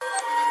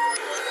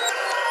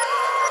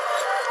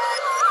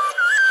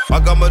I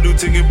got my new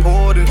thing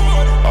imported.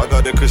 I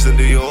got the Christian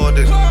Dior.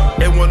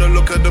 They wanna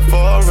look at the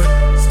foreign.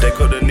 They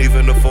couldn't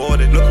even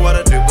afford it. Look what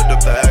I did with the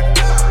bag.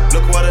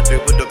 Look what I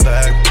did with the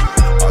bag.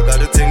 I got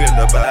a thing in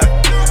the back,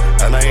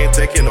 and I ain't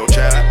taking no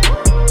chat.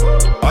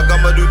 I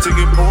got my new thing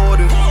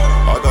imported.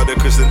 I got the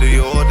Christian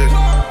Dior.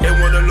 They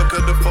wanna look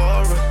at the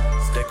foreign.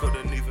 They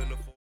couldn't even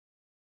afford.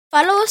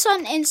 Follow us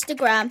on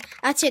Instagram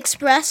at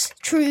Express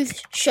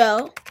Truth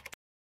Show.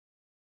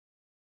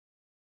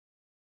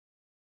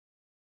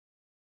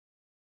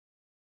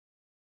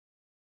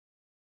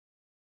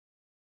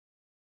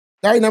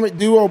 Dynamic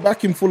duo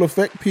back in full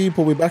effect,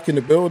 people. We're back in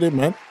the building,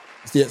 man.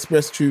 It's the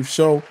Express Truth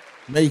Show,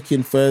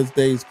 making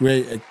Thursdays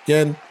great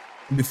again.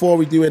 And before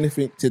we do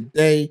anything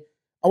today,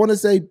 I want to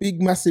say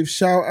big, massive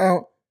shout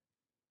out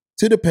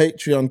to the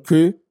Patreon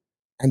crew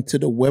and to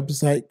the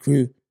website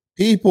crew.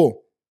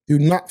 People, do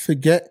not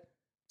forget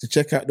to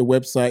check out the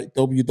website,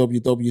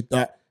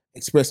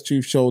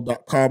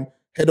 www.expresstruthshow.com.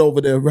 Head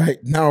over there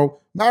right now.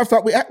 Matter of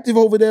fact, we're active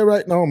over there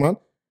right now, man.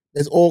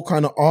 There's all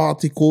kind of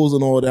articles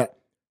and all that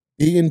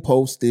being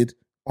posted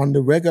on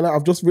the regular.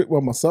 I've just written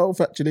one myself,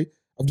 actually.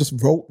 I've just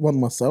wrote one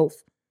myself.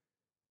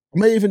 I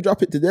may even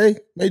drop it today.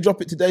 May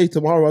drop it today,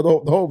 tomorrow. I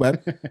don't know, man.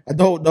 I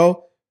don't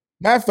know.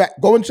 Matter of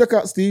fact, go and check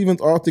out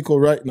Stephen's article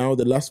right now,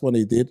 the last one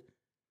he did.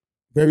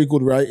 Very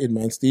good writing,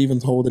 man.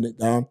 Stephen's holding it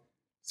down.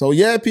 So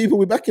yeah, people,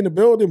 we're back in the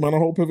building, man. I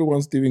hope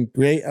everyone's doing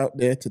great out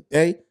there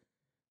today.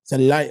 It's a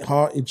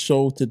light-hearted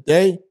show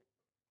today.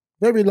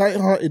 Very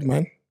light-hearted,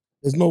 man.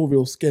 There's no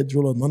real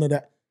schedule or none of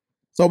that.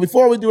 So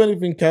before we do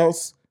anything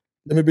else,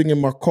 let me bring in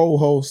my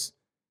co-host,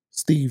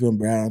 Stephen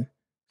Brown.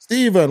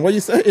 Stephen, what you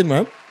saying,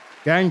 man?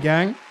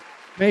 Gang.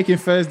 Making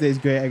Thursdays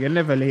great again,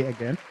 never late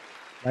again.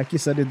 Like you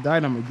said, the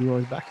dynamic duo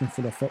is back in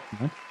full effect,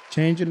 man.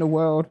 Changing the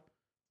world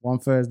one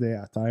Thursday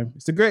at a time.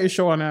 It's the greatest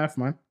show on earth,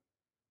 man.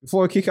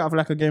 Before we kick it off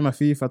like a game of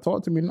FIFA,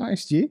 talk to me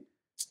nice, G.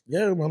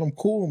 Yeah, man, I'm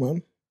cool,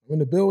 man. I'm in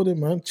the building,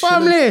 man.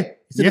 Family!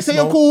 You say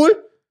you're cool?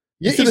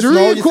 It's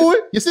really cool.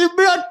 You see the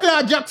blood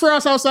clot Jack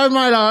Frost outside,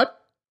 my lord?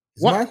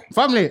 What?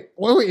 Family,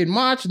 wait, in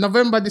March,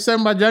 November,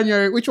 December,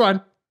 January, which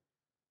one?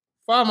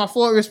 Fam, I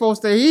thought we were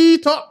supposed to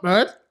heat up,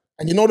 man.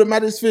 And you know the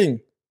maddest thing?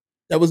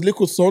 There was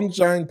little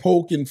sunshine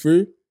poking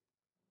through.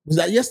 Was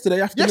that yesterday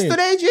afternoon?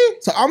 Yesterday, G?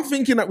 So I'm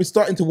thinking that we're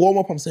starting to warm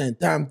up. I'm saying,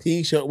 damn,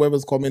 t-shirt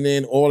weather's coming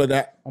in, all of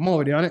that. I'm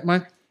already on it,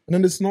 man. And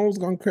then the snow's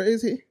gone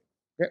crazy.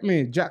 Get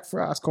me, Jack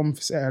Frost come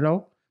to say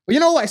hello. But you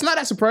know what? It's not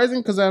that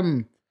surprising because I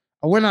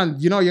went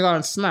on, you got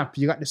on Snap,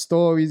 you got the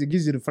stories, it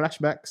gives you the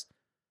flashbacks.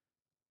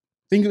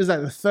 I think it was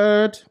like the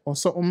 3rd or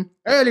something,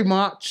 early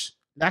March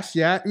last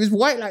year. It was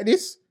white like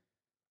this.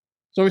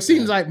 So it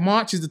seems like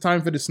March is the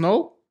time for the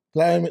snow.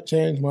 Climate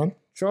change, man.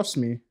 Trust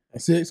me.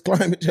 That's it. It's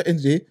climate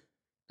change, G.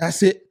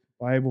 That's it.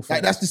 Bible.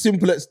 Like, that's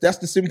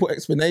the simple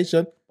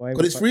explanation.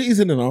 Because it's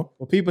freezing, you know.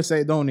 Well, people say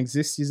it don't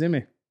exist, you see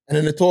me? And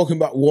then they're talking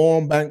about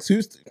warm banks.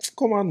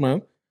 Come on,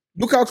 man.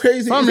 Look how crazy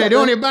it is. Family, the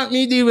only bank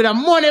me deal with a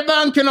money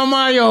bank in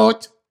my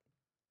yacht.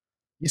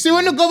 You see,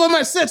 when the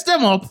government sets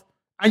them up,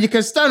 and you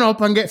can stand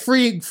up and get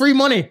free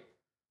money.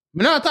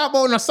 We're not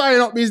talking about a sign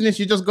up business.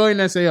 You just go in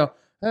there and say,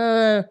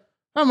 how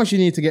much you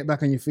need to get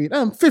back on your feet?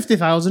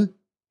 50,000.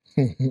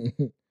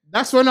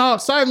 That's when I'll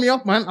sign me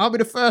up, man. I'll be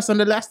the first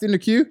and the last in the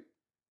queue.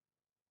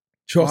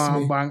 Trust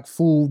me. Bank,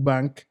 food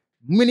bank.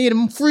 We need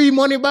a free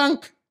money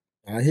bank.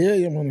 I hear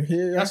you, man. I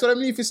hear you. That's what I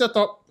mean if you set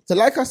up. So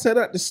like I said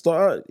at the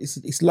start,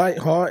 it's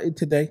light-hearted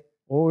today.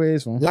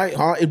 Always, man.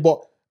 Light-hearted,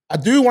 but I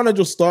do want to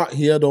just start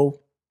here, though.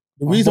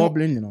 The reason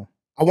bubbling, you know.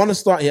 I want to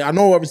start here. I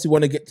know obviously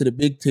want to get to the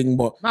big thing,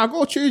 but now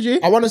go choose you.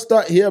 I want to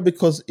start here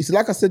because it's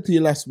like I said to you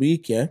last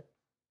week, yeah,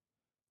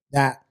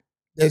 that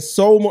there's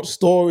so much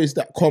stories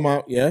that come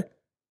out, yeah,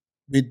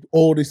 with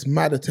all this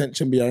mad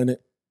attention behind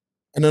it.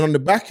 And then on the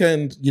back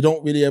end, you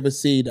don't really ever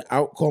see the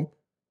outcome.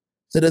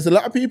 So there's a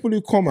lot of people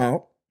who come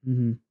out,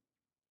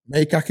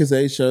 make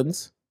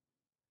accusations,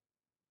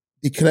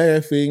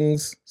 declare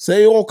things,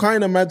 say all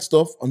kind of mad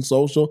stuff on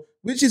social,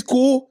 which is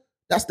cool.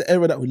 That's the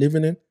era that we're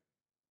living in.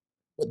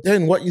 But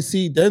then what you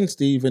see then,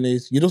 Stephen,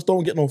 is you just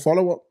don't get no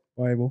follow-up.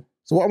 Bible.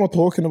 So what am I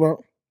talking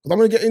about? Because I'm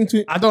going to get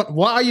into it.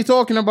 What are you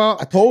talking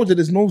about? I told you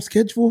there's no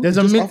schedule. There's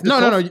no.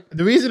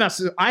 The reason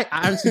I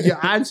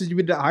answered you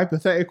with that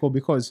hypothetical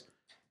because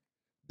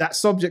that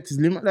subject is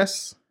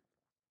limitless.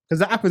 Because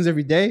that happens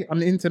every day on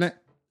the internet.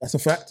 That's a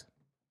fact.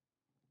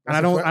 And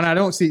I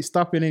don't see it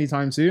stopping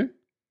anytime soon.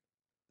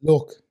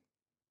 Look,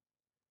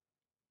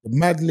 the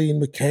Madeline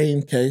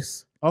Mccann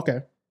case.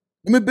 Okay.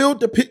 Let me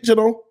build the picture,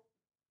 though.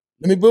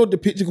 Let me build the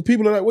picture. Because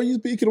people are like, what are you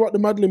speaking about the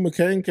Madeline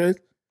Mccann case?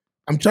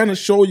 I'm trying to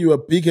show you a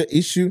bigger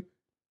issue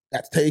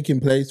that's taking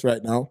place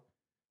right now.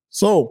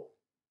 So,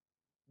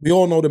 we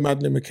all know the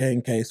Madeline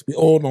Mccann case. We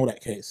all know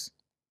that case.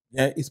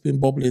 Yeah, it's been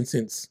bubbling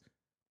since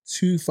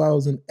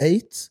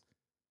 2008.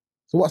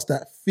 So what's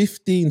that?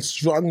 15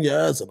 strong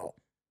years, you know.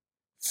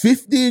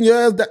 15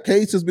 years that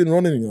case has been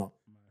running, you know.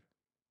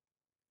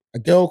 A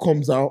girl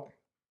comes out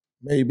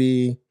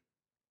maybe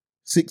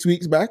 6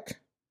 weeks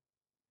back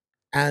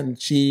and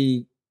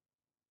she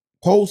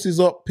posts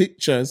up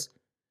pictures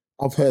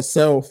of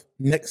herself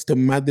next to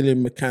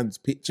Madeline McCann's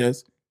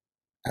pictures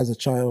as a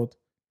child.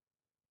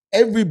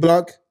 Every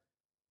blog,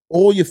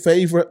 all your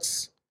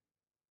favorites,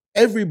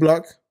 every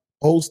blog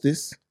posts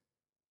this.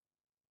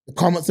 The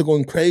comments are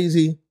going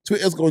crazy.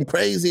 Twitter's going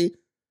crazy.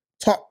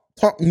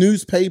 Top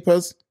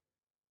newspapers.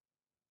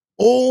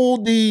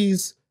 All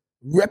these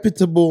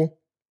reputable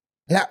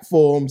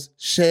platforms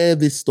share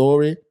this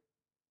story.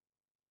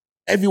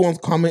 Everyone's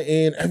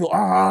commenting.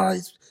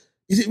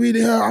 Is it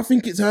really her? I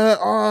think it's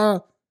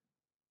her.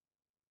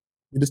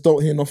 You just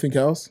don't hear nothing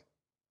else.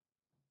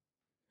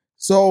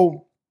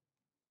 So,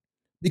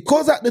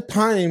 because at the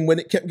time when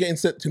it kept getting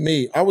sent to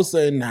me, I was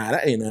saying, nah,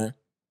 that ain't her.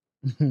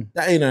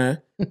 That ain't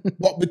her.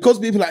 But because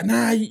people are like,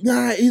 nah,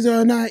 it's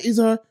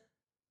her.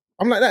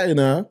 I'm like, that ain't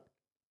her.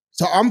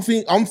 So I'm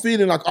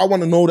feeling like I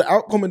want to know the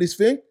outcome of this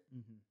thing.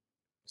 Mm-hmm.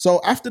 So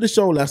after the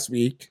show last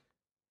week,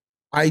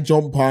 I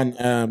jump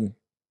on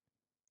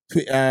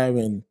Twitter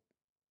and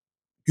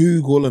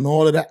Google and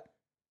all of that.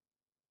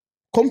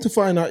 Come to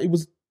find out, it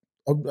was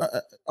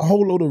a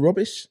whole load of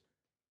rubbish.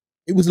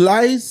 It was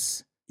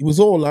lies. It was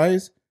all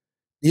lies.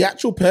 The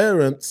actual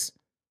parents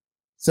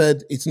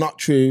said it's not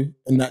true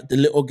and that the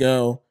little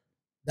girl,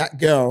 that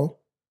girl,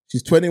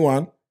 she's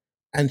 21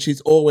 and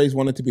she's always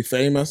wanted to be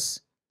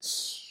famous.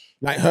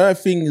 Like her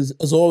thing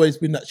has always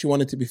been that she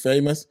wanted to be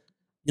famous.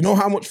 You know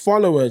how much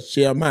followers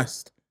she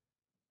amassed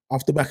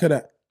off the back of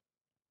that?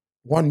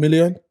 1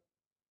 million.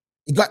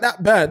 It got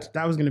that bad.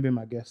 That was going to be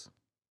my guess.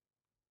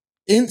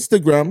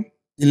 Instagram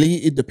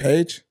deleted the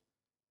page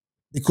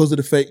because of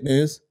the fake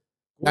news.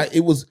 Like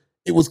it was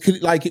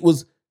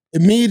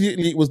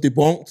immediately it was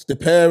debunked. The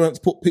parents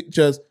put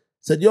pictures,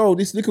 said, yo,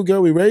 this little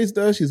girl, we raised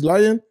her, she's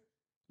lying.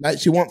 Like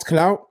she wants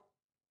clout.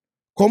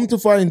 Come to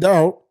find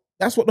out,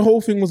 that's what the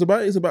whole thing was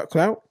about. It's about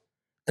clout.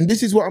 And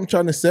this is what I'm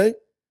trying to say.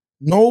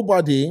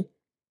 Nobody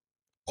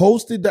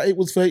posted that it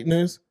was fake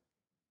news.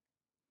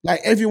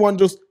 Like everyone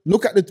just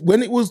look at it.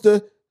 When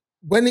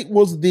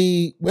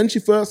she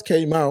first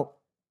came out,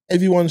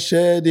 everyone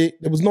shared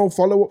it. There was no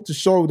follow-up to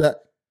show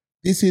that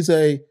this is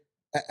a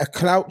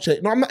clout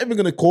check. No, I'm not even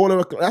going to call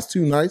her that's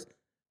too nice.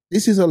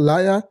 This is a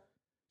liar.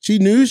 She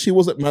knew she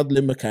wasn't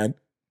Madeline McCann.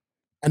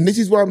 And this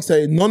is what I'm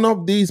saying. None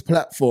of these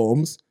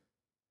platforms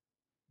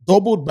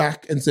doubled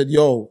back and said,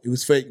 yo, it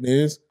was fake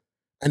news.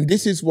 And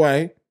this is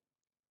why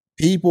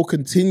people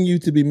continue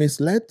to be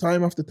misled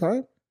time after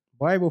time.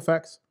 Bible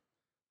facts.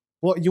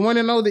 Well, you want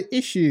to know the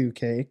issue,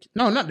 Cake?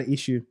 No, not the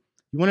issue.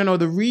 You want to know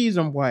the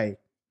reason why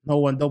no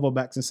one double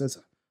backs and says,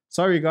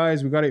 sorry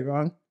guys, we got it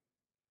wrong.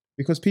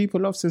 Because people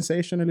love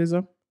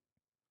sensationalism.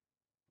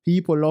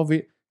 People love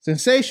it.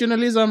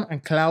 Sensationalism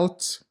and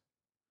clout.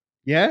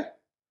 Yeah?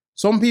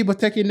 Some people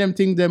taking them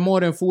things they're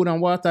more than food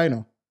and water, you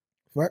know.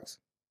 Facts.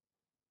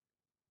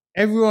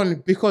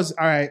 Everyone, because,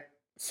 all right,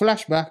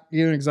 flashback,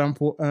 here an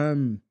example.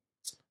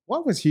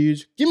 What was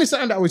huge? Give me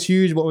something that was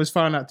huge but was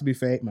found out to be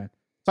fake, man.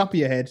 Top of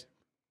your head.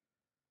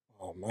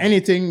 Oh, man.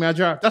 Anything, man.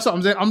 That's what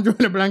I'm saying. I'm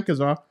drawing a blank as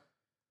well.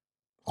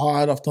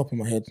 Hard off top of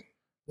my head.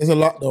 There's a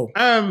lot though.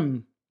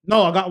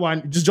 No, I got one.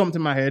 It just jumped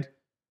in my head.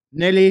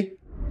 Nelly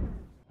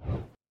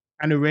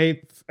and the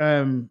rape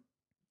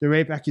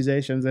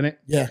accusations, innit?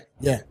 Yeah.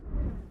 You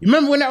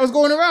remember when that was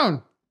going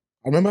around?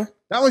 I remember.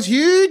 That was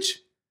huge.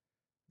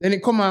 Then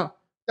it come out.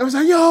 That was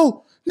like,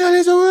 yo,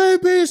 Nelly's a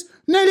rapist.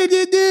 Nelly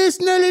did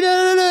this. Nelly did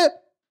that.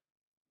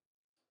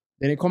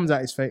 Then it comes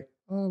out, it's fake.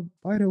 Oh,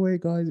 by the way,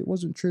 guys, it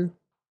wasn't true.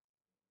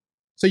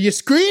 So you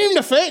scream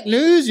the fake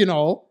news, you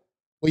know,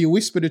 or you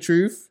whisper the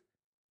truth.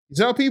 Is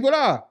that how people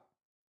are?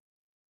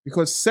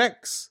 Because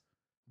sex,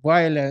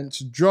 violence,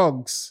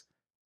 drugs,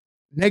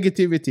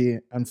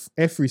 negativity, and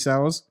every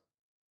sells.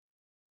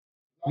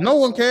 No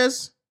one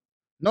cares.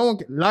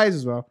 Lies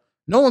as well.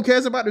 No one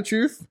cares about the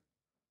truth.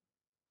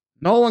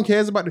 No one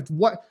cares about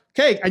what.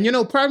 Okay, and you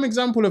know, prime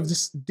example of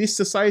this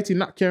society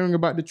not caring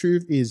about the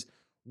truth is,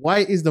 why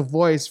is the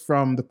voice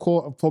from the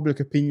court of public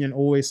opinion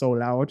always so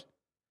loud?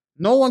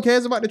 No one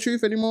cares about the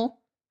truth anymore.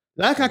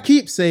 Like I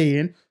keep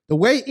saying, the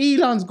way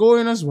Elon's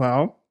going as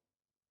well,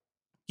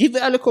 give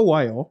it a little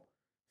while,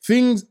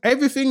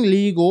 everything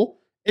legal,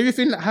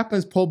 everything that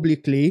happens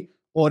publicly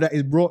or that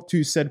is brought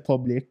to said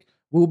public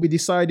will be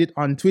decided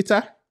on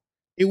Twitter.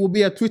 It will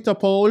be a Twitter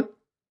poll.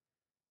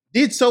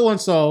 Did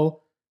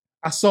so-and-so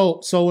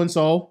assault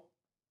so-and-so?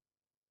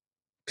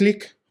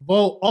 Click,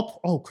 vote, up,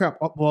 oh crap,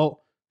 upvote.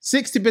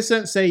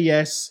 60% say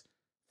yes,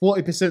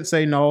 40%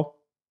 say no.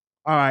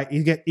 All right,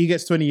 he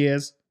gets 20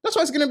 years. That's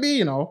what it's going to be,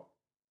 you know.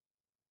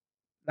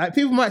 Like,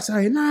 people might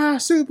say, nah,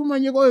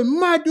 Superman, you're going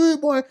mad,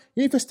 dude, boy.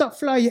 You need to stop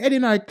flying your head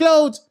in our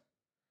clouds.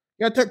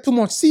 You take too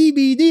much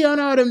CBD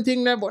and all them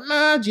things there. But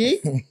nah, G.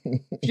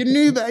 If you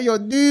knew better,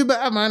 you'd do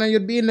better, man, and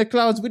you'd be in the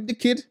clouds with the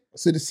kid. I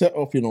see the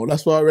setup, you know.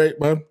 That's why I rate,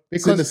 man.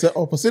 Because I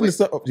seen the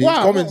setup. He's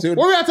coming soon.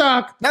 What we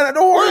talk? No,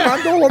 don't worry,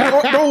 man. Don't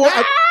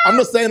worry. I'm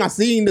not saying I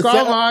seen the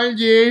setup. Come on,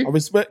 G. I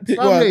respect it.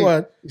 Go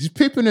ahead. It's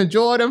Pippen and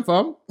Jordan,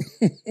 fam.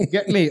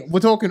 Get me? We're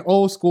talking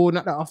old school,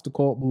 not that off the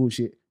court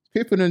bullshit.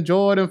 Pippen and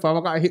Jordan, fam.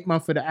 I got a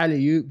hitman for the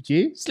alley-oop,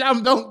 G.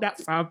 Slam dunk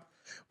that, fam.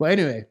 But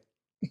anyway,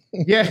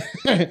 yeah.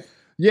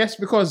 Yes,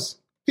 because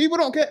People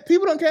don't care.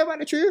 People don't care about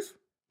the truth.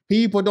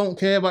 People don't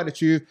care about the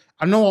truth.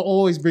 I know I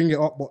always bring it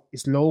up, but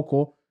it's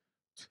local.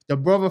 The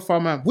brother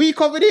from we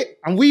covered it,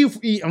 and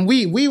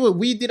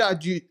we did our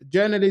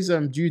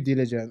journalism due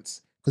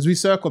diligence because we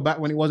circled back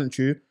when it wasn't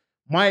true.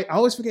 I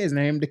always forget his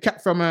name. The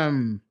cat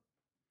from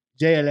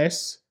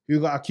JLS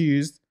who got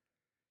accused.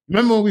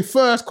 Remember when we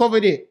first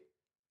covered it?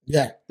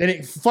 Yeah. Then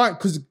it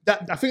because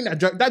I think that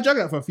dragged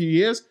out for a few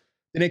years.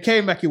 Then it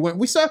came back.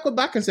 We circled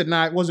back and said,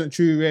 nah, it wasn't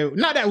true.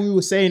 Not that we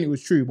were saying it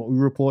was true, but we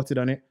reported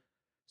on it.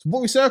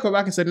 But we circled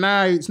back and said,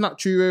 nah, it's not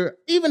true.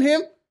 Even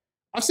him,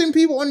 I've seen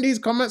people on these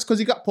comments because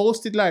he got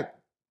posted like,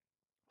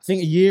 I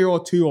think a year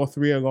or 2 or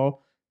 3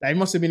 ago that he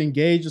must have been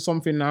engaged or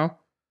something now.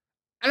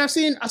 And I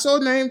saw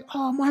names,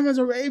 oh, my man's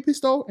a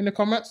rapist though, in the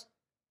comments.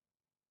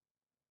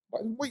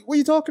 What are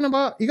you talking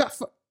about? It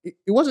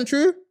wasn't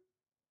true.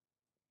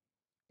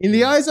 In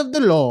the eyes of the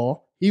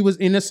law, he was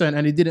innocent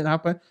and it didn't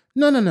happen.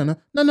 No,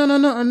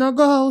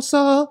 go,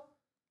 sir.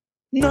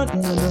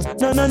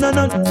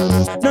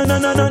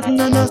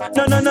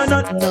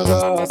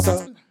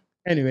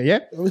 Anyway, yeah.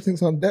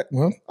 Everything's on deck,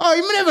 man. Oh,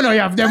 you never know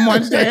you have them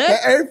ones there.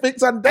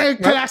 Everything's on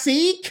deck, man.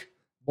 Classic.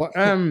 But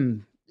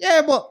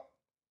yeah, but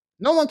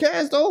no one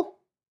cares though,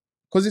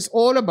 because it's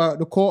all about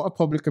the court of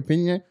public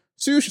opinion.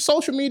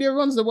 Social media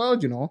runs the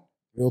world, you know.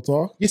 Real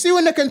talk. You see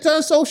when they can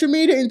turn social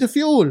media into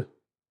fuel.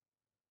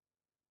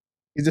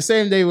 It's the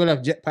same day we'll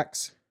have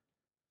jetpacks.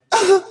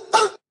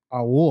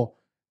 A war.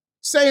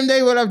 Same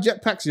day we'll have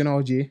jetpacks, you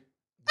know, G.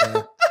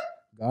 Yeah.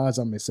 Guys,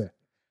 I miss it.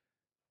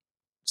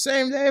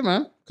 Same day,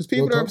 man. Because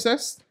people are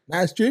obsessed.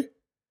 That's true.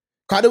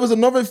 Because there was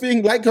another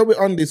thing, like how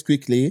we're on this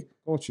quickly.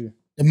 Got you.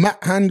 The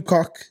Matt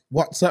Hancock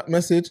WhatsApp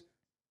message.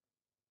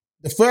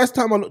 The first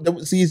time I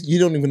looked, see, you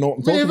don't even know what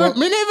I'm talking about.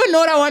 Me never even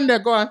know that one there.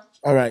 Go on.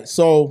 All right,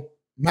 so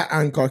Matt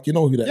Hancock, you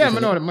know who that is? Yeah, I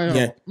know that.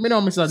 Yeah. Me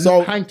know Mr.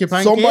 So Hanky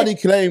Panky. somebody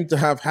claimed to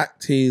have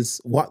hacked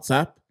his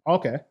WhatsApp.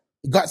 Okay.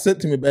 It got sent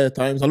to me bare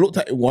times. I looked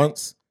at it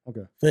once.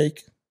 Okay.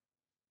 Fake.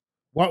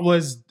 What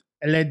was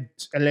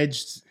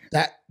alleged?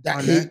 That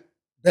he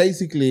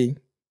basically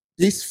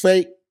this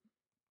fake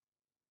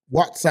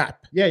WhatsApp.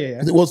 Yeah.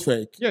 It was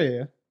fake.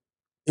 Yeah.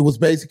 It was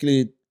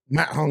basically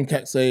Matt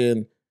Hancock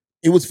saying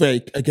it was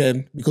fake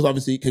again because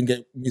obviously it can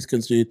get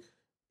misconstrued.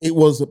 It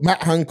was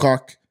Matt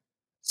Hancock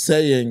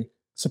saying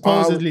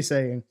supposedly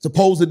saying,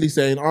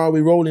 "Are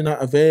we rolling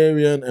out a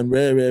variant and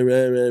rare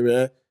during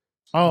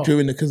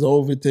the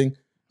COVID thing?"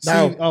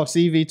 Now,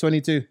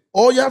 CV22.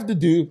 all you have to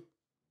do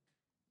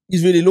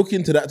is really look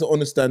into that to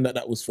understand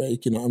that was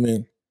fake. You know what I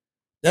mean?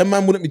 That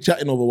man wouldn't be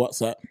chatting over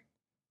WhatsApp.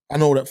 I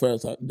know that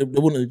first. They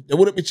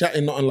wouldn't be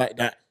chatting nothing like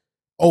that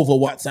over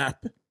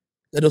WhatsApp.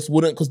 They just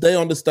wouldn't because they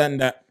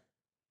understand that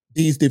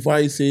these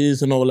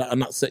devices and all that are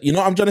not set. You know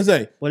what I'm trying to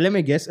say? Well, let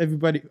me guess. A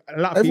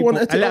lot of people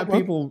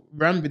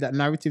ran with that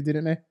narrative,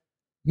 didn't they?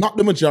 Not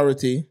the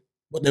majority,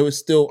 but there was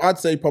still, I'd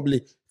say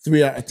probably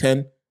 3 out of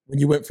 10 when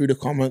you went through the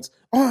comments.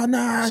 Oh,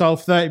 nah. So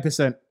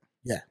 30%.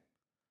 Yeah.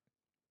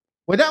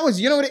 Well, that was,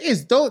 you know what it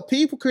is? Those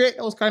people create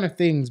those kind of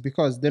things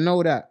because they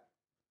know that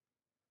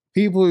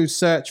people who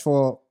search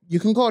for, you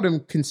can call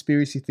them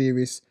conspiracy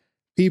theorists,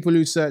 people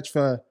who search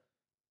for...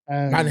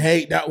 Man,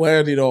 hate that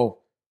word, you know.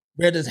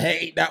 Brothers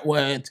hate that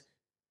word.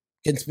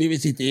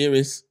 Conspiracy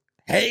theorists.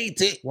 Hate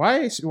it.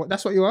 Why?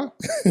 That's what you are?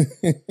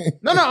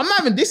 No, I'm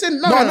not even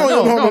dissing.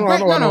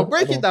 No.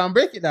 Break it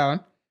down.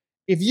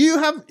 If you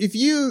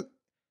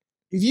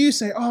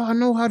say, oh, I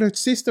know how the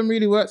system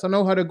really works, I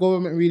know how the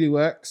government really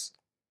works,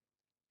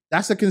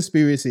 that's a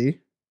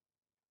conspiracy.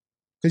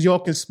 Because you're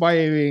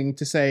conspiring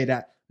to say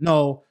that,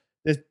 no,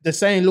 they're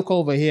saying look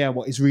over here,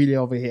 but it's really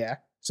over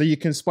here. So you're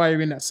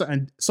conspiring that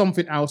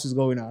something else is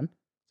going on.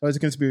 So it's a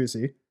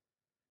conspiracy.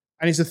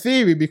 And it's a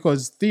theory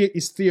because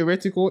it's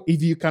theoretical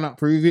if you cannot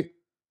prove it. You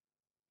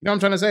know what I'm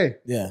trying to say?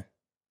 Yeah.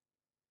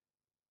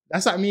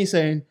 That's like me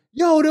saying,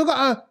 yo, they've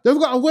got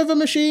a weather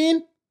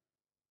machine.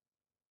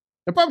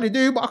 They probably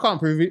do, but I can't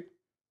prove it.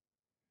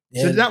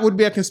 Yeah. So that would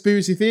be a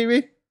conspiracy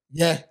theory.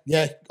 Yeah.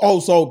 Oh,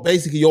 so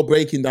basically you're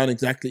breaking down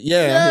exactly.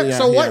 Yeah.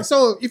 What?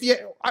 So if you,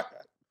 I'm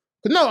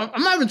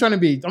not even trying to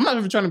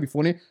be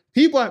funny.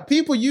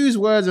 People use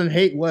words and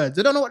hate words.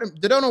 They don't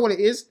know what it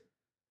is.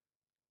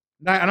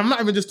 Like, and I'm not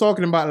even just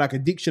talking about like a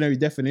dictionary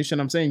definition.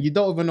 I'm saying you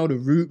don't even know the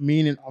root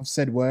meaning of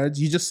said words.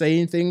 You're just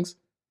saying things.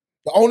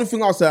 The only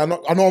thing I'll say, I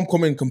know I'm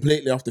coming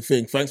completely off the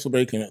thing. Thanks for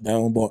breaking it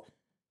down. But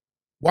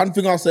one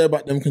thing I'll say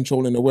about them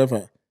controlling the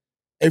weather.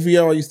 Every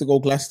year I used to go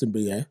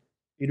Glastonbury, yeah?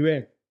 It'd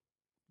rain.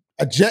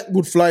 A jet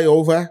would fly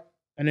over.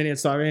 And then it'd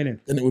start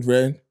raining. Then it would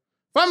rain.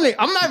 Family,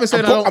 I'm not even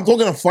saying I'm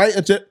talking a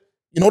fighter jet.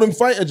 You know them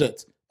fighter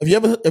jets? Have you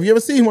ever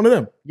seen one of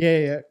them?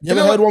 Yeah. You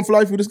ever heard one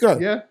fly through the sky?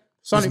 Yeah.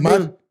 Sonic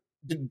Boom.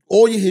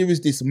 All you hear is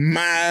this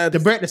mad... They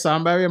break the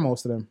sound barrier,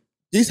 most of them.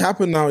 This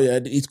happened now, yeah.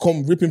 It's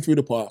come ripping through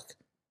the park.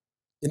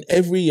 And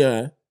every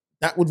year,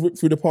 that would rip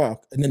through the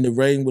park. And then the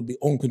rain would be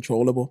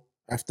uncontrollable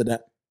after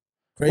that.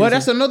 Crazy. Well,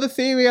 that's another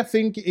theory I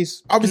think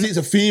is... Obviously, it's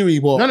a theory,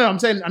 but... No, I'm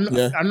saying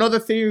another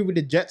theory with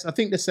the jets. I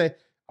think they say...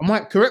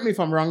 correct me if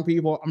I'm wrong,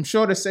 people. I'm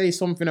sure they say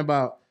something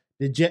about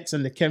the jets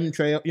and the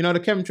chemtrail. You know, the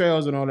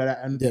chemtrails and all of that.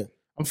 And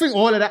I'm thinking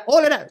all of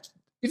that.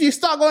 If you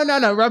start going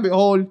down that rabbit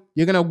hole,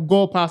 you're gonna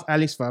go past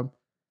Alice, fam.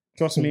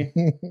 Trust me,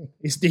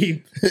 it's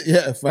deep.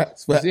 Yeah,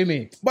 facts. You see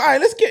me? But all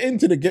right, let's get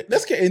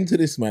into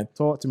this, man.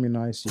 Talk to me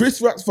nice.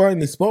 Chris Rock's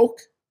finally spoke.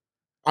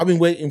 I've been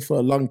waiting for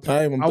a long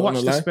time. I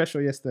watched the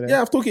special yesterday.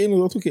 Yeah, I took it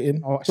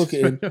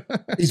in.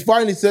 He's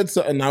finally said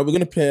something now. We're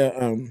gonna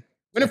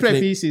play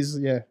pieces,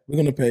 yeah. We're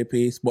gonna play a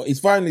piece. But he's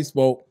finally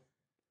spoke.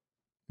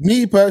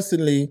 Me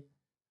personally,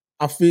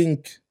 I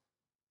think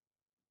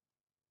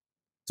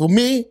for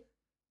me,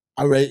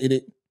 I rated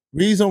it.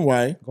 Reason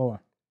why? Go on.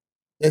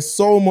 There's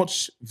so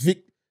much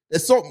the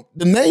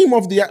name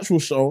of the actual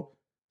show,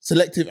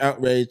 Selective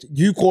Outrage.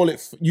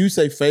 You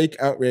say fake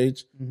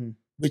outrage. Mm-hmm.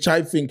 Which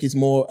I think is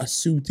more a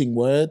suiting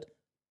word.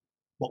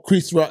 But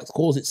Chris Rock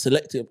calls it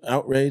selective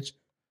outrage.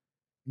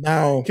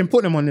 Now, you can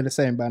put them under the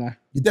same banner.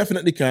 You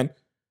definitely can.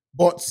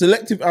 But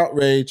selective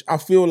outrage, I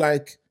feel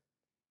like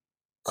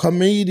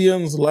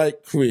comedians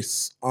like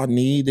Chris are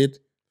needed.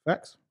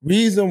 Facts.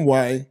 Reason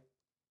why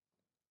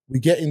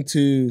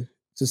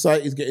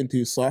society's getting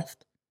too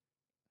soft.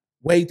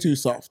 Way too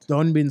soft.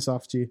 Done being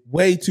soft, G.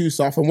 Way too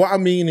soft. And what I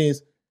mean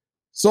is,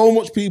 so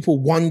much people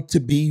want to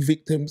be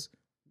victims.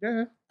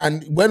 Yeah.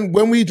 And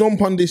when we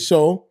jump on this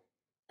show,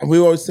 and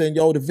we're always saying,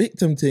 yo, the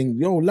victim thing,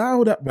 yo,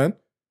 allow that, man.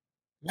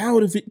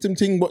 Allow the victim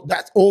thing, but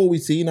that's all we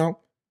see now.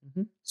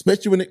 Mm-hmm.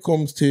 Especially when it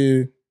comes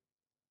to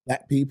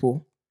black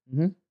people.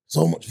 Mm-hmm.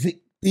 So much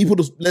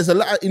there's a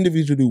lot of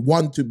individuals who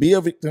want to be a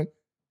victim.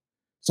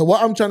 So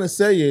what I'm trying to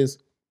say is,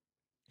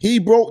 he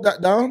broke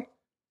that down.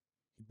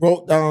 He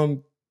broke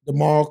down the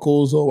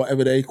Markles or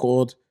whatever they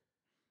called.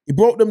 He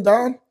broke them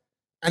down.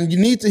 And you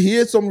need to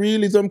hear some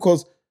realism,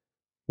 because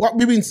what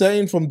we've been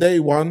saying from day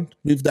one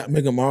with that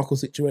Meghan Markle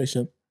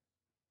situation,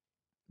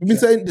 we've been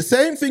saying the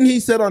same thing he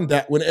said on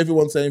that when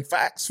everyone's saying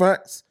facts.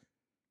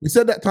 We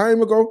said that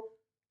time ago.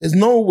 There's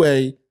no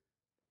way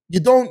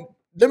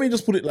let me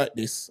just put it like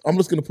this. I'm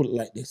just going to put it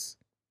like this.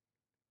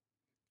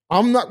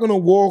 I'm not going to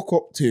walk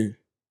up to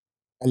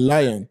a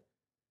lion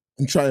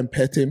and try and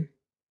pet him,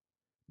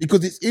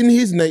 because it's in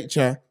his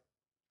nature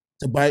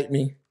to bite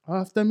me.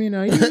 After me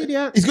now, you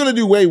idiot. He's going to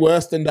do way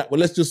worse than that, but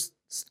let's just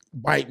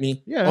bite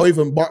me or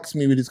even box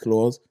me with his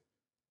claws.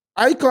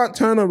 I can't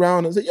turn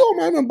around and say, yo,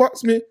 my man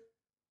box me.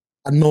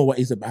 I know what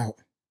he's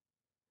about.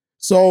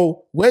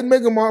 So when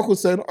Meghan Markle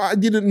said, I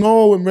didn't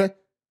know,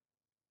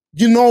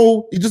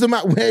 it doesn't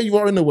matter where you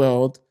are in the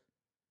world,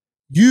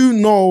 you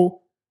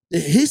know the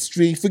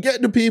history.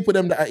 Forget the people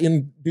that are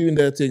doing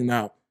their thing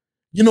now.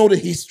 You know the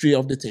history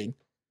of the thing.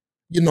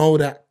 You know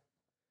that.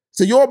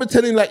 So you're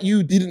pretending like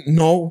you didn't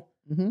know.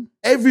 Mm-hmm.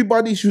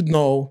 Everybody should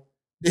know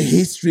the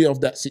history of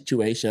that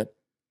situation.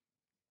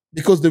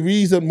 Because the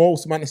reason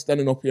most men are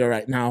standing up here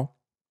right now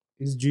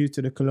is due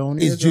to the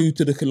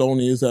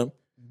colonialism.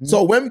 Mm-hmm.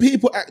 So when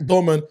people act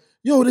dumb and,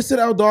 yo, they said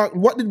how dark,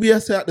 what did we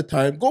say at the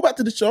time? Go back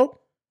to the show.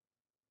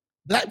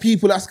 Black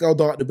people ask how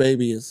dark the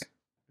baby is.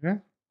 Yeah.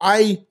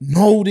 I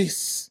know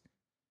this.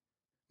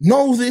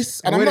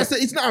 And I'm not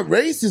saying it's not a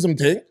racism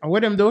thing. And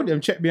what them do?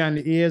 Them check behind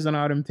the ears and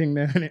all them thing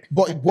there, innit?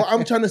 But what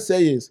I'm trying to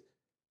say is,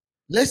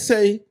 let's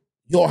say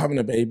you're having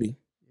a baby.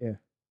 Yeah.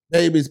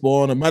 Baby's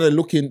born, and man, we're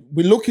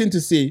looking to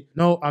see.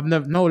 No,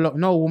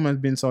 no woman's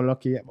been so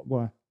lucky yet, but go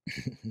on.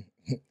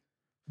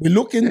 We're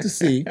looking to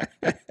see.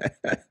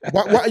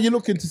 What are you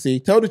looking to see?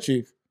 Tell the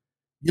truth.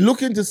 You're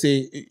looking to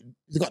see,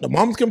 you got the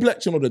mom's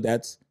complexion or the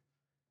dad's?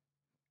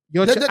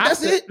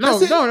 That's it. No,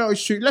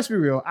 it's true. Let's be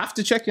real.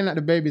 After checking that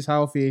the baby's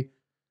healthy,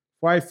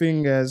 5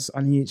 fingers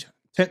on each,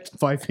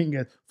 5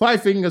 fingers,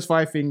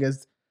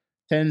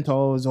 10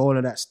 toes, all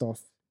of that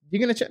stuff. You're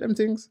going to check them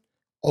things?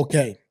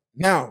 Okay.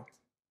 Now,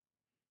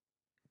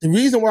 the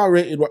reason why I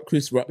rated what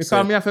Chris Rock said...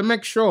 Because we have to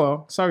make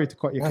sure... Sorry to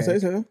cut your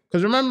cake.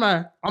 Because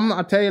remember, I'm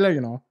not a tailor,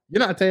 you know. You're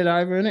not a tailor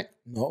either, innit?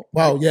 No.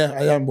 Well, yeah,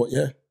 I am, but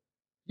yeah.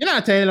 You're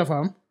not a tailor,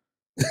 fam.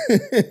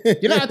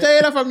 You're not a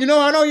tailor, fam. You know,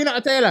 I know you're not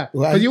a tailor.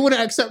 Because you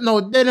wouldn't accept no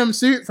denim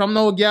suit from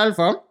no girl,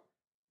 fam.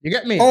 You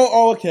get me?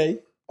 Oh, okay.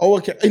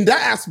 In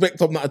that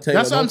aspect, I'm not a tailor.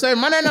 That's what I'm saying.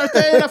 Man, I'm not a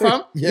tailor,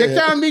 fam.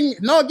 Can't bring...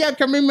 No girl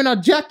can bring me no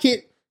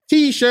jacket,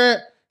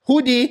 t-shirt,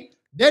 hoodie,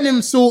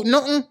 denim suit,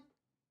 nothing.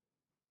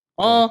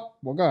 Oh,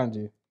 what go on,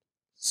 G?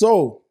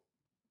 So,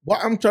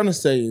 what I'm trying to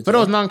say is... For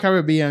those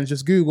non-Caribbeans,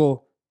 just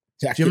Google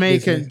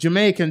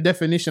Jamaican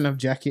definition of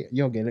jacket.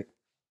 You'll get it.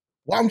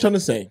 What I'm trying to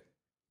say,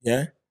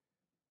 yeah?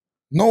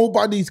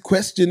 Nobody's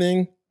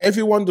questioning.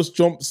 Everyone just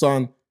jumps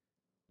on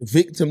the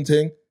victim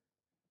thing.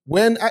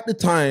 When at the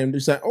time, they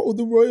say, oh,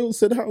 the royal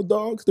said how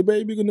dark the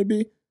baby going to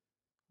be.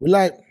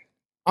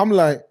 I'm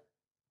like,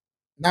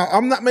 now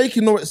I'm not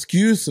making no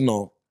excuse,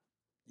 no.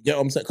 You get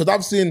what I'm saying? Because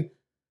I've seen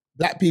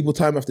black people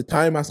time after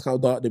time ask how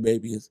dark the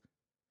baby is.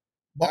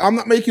 But I'm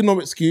not making no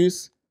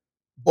excuse.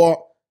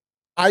 But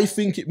I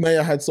think it may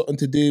have had something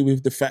to do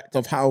with the fact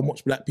of how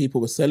much black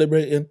people were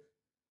celebrating.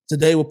 So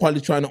they were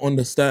probably trying to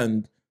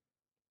understand,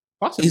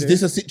 possibly. Is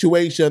this a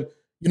situation?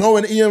 You know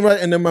when Ian Wright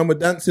and them man were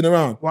dancing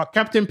around? What,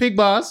 Captain Pig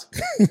Bars?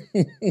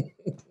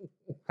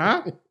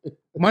 Huh?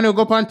 Man will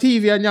go up on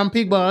TV and yam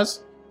pig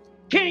bars.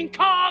 King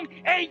Kong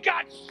ain't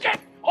got shit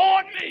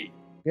on me.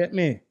 Get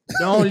me?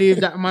 Don't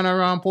leave that man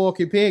around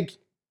Porky Pig.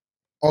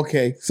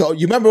 Okay, so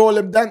you remember all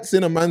them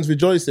dancing and man's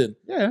rejoicing?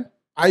 Yeah.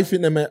 I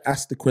think they may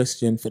ask the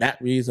question for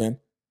that reason.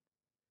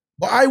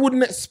 But I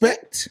wouldn't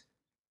expect,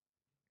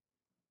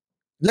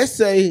 let's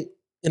say,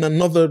 in a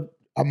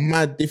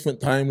mad different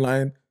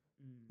timeline,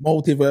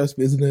 multiverse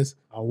business.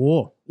 A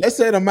war. Let's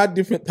say in a mad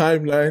different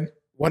timeline,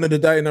 one of the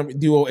dynamic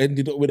duo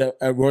ended up with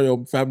a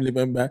royal family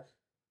member.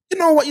 You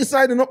know what you're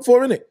signing up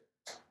for, innit?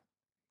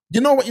 You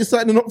know what you're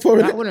signing up for,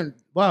 That innit? wouldn't.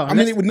 Well, I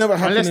mean, it would never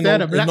happen in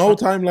no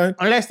timeline.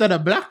 Unless they're the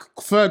black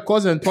third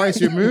cousin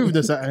twice removed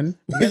or something.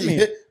 You get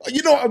me?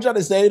 You know what I'm trying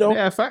to say, though?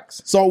 Yeah,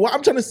 facts. So what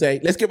I'm trying to say,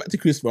 let's get back to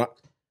Chris Rock.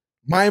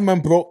 My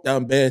man broke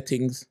down bare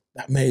things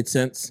that made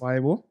sense.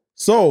 Bible.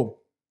 So,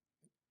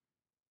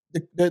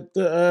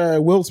 the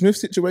Will Smith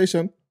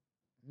situation,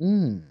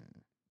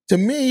 to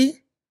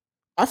me,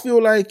 I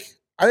feel like,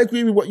 I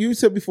agree with what you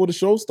said before the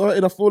show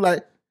started. I feel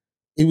like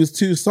it was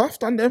too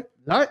soft on them.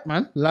 Light,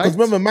 man. Light. Because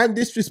remember, man,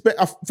 disrespect.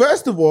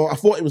 First of all, I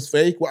thought it was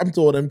fake. What happened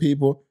to all them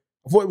people?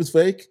 I thought it was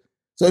fake.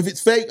 So if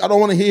it's fake, I don't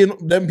want to hear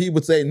them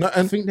people say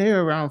nothing. I think they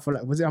were around for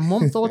was it a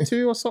month or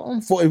two or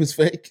something? Thought it was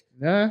fake.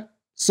 Yeah.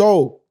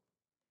 So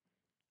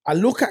I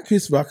look at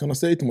Chris Rock and I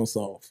say to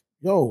myself,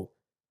 yo,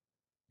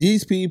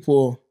 these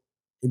people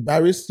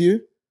embarrassed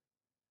you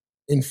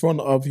in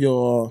front of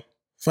your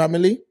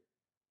family,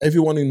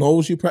 everyone who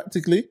knows you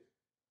practically.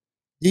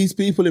 These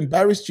people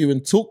embarrassed you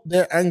and took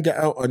their anger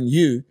out on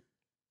you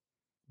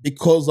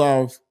because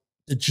of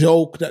the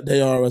joke that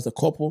they are as a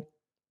couple.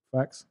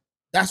 Facts.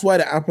 That's why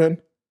that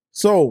happened.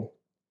 So,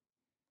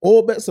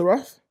 all bets are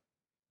off.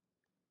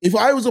 If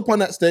I was up on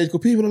that stage,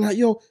 because people are like,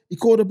 yo, he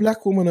called a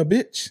black woman a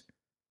bitch.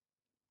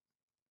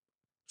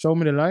 Show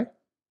me the lie.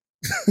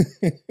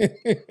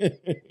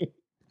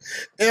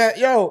 Yeah,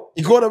 yo,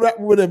 he called a black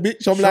woman a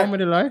bitch. I'm Show me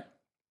the lie.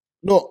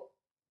 look,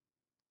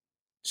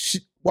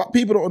 what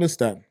people don't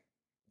understand,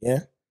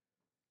 yeah,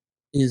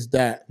 is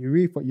that You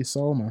reap what you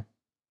sow, man.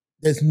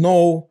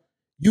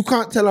 you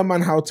can't tell a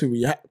man how to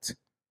react.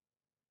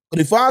 But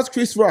if I was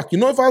Chris Rock,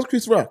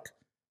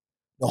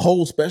 the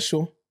whole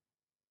special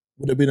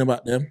would have been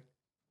about them.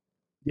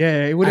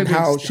 Yeah, it would have And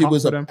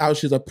been how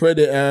she's a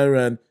predator,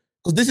 and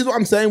because this is what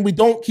I'm saying, we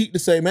don't keep the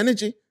same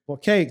energy.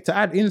 But Cake, to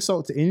add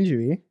insult to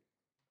injury,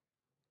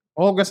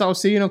 August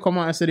Alsina come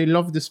out and said he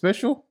loved the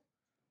special.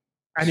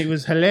 And it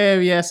was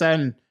hilarious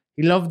and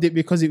he loved it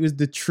because it was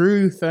the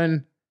truth,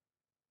 and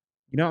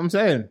you know what I'm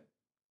saying?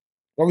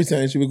 What are we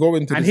saying? Should we go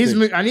into and this his thing?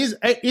 move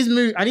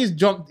and he's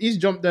jumped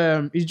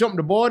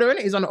the border,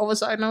 innit? He's on the other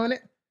side now,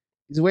 innit?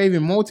 He's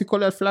waving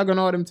multicolored flag and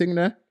all them thing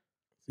there.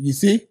 You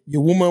see,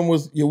 your woman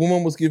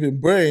was giving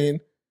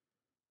brain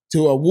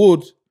to a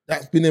wood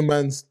that's been in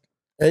man's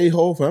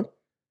a-hole, fam.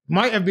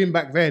 Might have been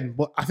back then,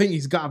 but I think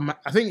he's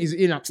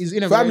in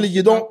a Family,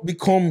 you don't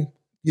become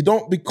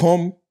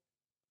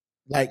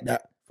like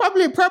that.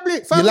 Probably.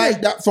 You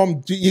like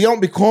that you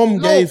don't become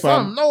gay,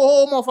 fam. No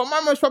homo. For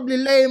man was probably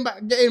laying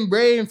back, getting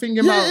brain,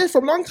 thinking about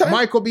from long time.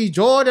 Michael B.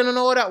 Jordan and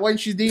all that when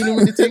she's dealing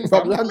with the thing.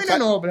 From fam. long I mean, I time.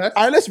 know, blood.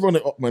 All right, let's run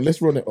it up, man.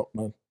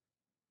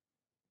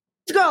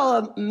 This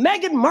girl,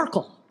 Meghan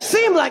Markle,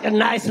 seemed like a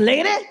nice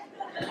lady.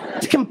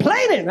 She's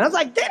complaining. I was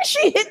like, didn't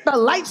she hit the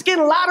light skin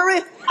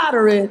lottery,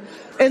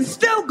 and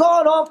still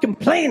going on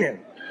complaining,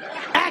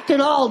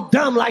 acting all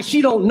dumb like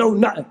she don't know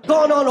nothing.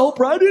 Going on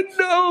Oprah, I didn't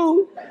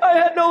know. I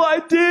had no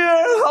idea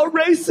how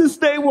racist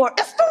they were.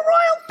 It's the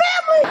royal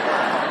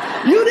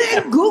family. You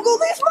didn't Google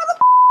these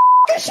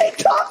motherfuckers? What is she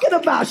talking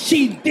about?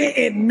 She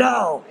didn't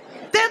know.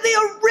 They're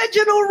the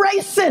original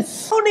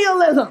racists.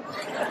 Colonialism.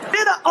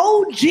 They're the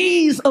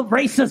OGs of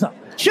racism.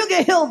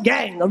 Sugar Hill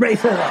Gang of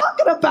racism. What are you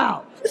talking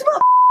about? This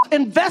motherfucker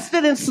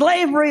invested in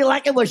slavery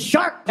like it was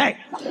Shark Tank.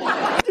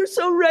 They're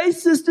so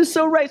racist.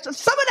 Some of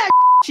that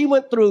she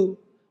went through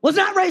was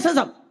not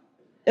racism.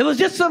 It was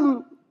just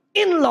some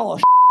in-law.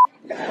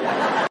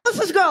 What's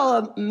this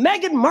girl,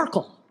 Meghan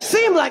Markle?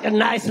 Seemed like a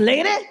nice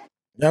lady.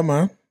 Yeah,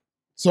 man.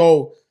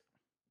 So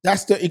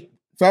that's the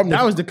family.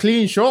 That was the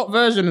clean short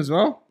version as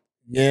well.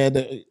 Yeah,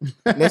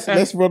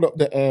 let's run up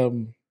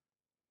the.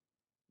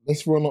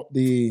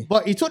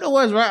 But he took the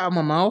words right out of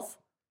my mouth.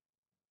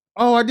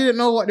 Oh, I didn't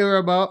know what they were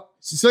about.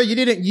 So you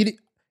didn't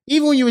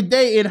even when you were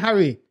dating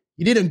Harry,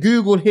 you didn't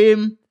Google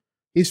him,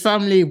 his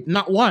family,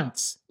 not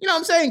once. You know what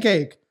I'm saying,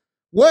 Cake?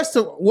 Worse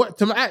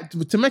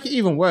to make it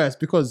even worse,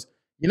 because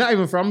you're not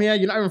even from here,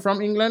 you're not even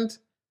from England,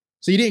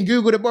 so you didn't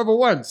Google the brother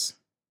once.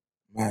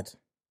 Mad.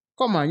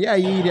 Come on, yeah,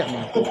 you idiot,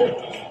 man.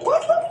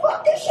 What the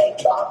fuck is she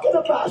talking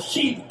about?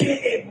 She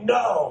didn't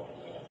know.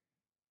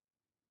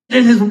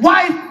 And his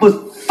wife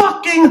was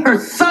fucking her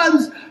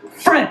son's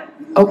friend,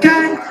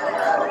 okay?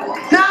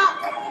 Now,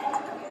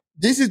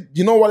 This is,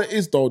 you know what it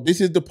is though?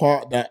 This is the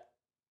part that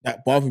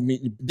bothers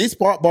me. This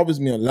part bothers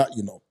me a lot,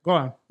 you know. Go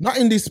on. Not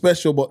in this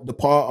special, but the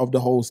part of the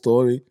whole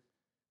story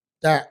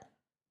that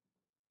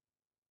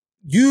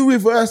you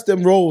reverse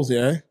them roles,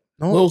 yeah?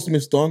 No. Will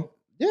Smith's done.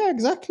 Yeah,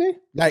 exactly.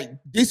 Like,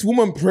 this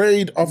woman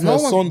prayed of her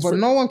son's but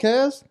no one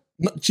cares.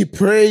 She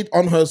preyed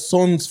on her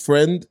son's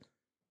friend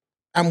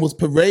and was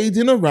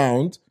parading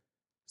around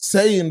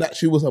saying that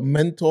she was a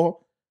mentor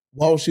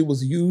while she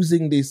was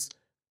using this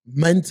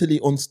mentally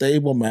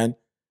unstable man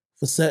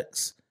for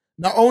sex.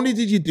 Not only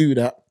did you do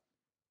that,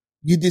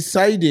 you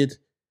decided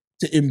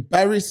to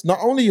embarrass not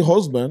only your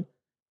husband,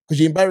 because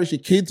you embarrass your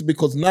kids,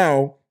 because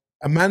now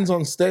a man's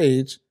on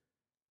stage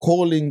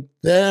calling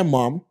their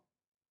mom,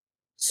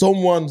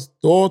 someone's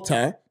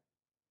daughter,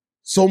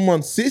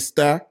 someone's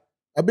sister,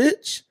 a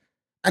bitch.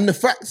 And the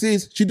fact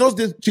is, she does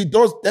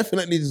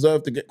definitely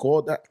deserve to get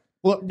called that.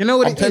 Well, you know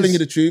what I'm telling you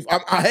the truth.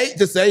 I hate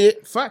to say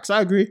it. Facts,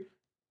 I agree.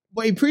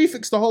 But he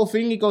prefixed the whole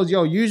thing. He goes,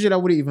 yo, usually I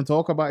wouldn't even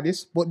talk about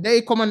this. But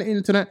they come on the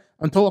internet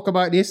and talk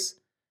about this.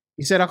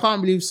 He said, I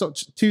can't believe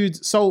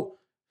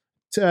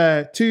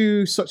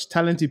two such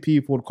talented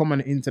people would come on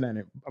the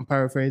internet and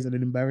paraphrase and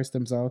embarrass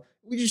themselves.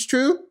 Which is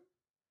true.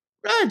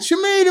 Right, she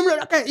made him look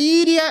like an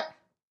idiot.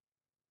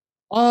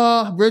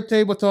 Red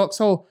table talk.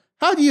 So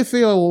how do you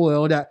feel,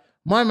 Will, that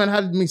my man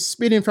had me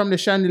spinning from the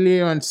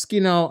chandelier and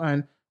skin out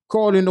and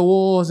crawling the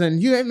walls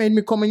and you ain't made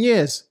me come in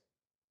years?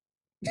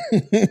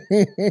 What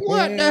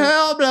the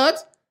hell, blood?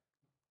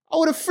 I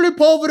would have flipped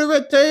over the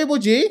red table,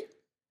 G.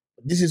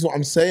 This is what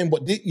I'm saying.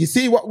 But you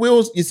see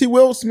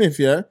Will Smith,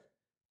 yeah?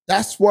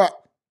 That's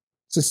what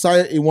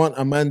society want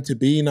a man to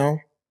be now.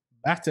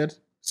 Battered.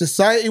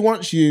 Society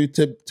wants you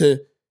to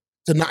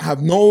not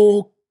have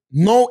no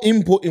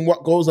input in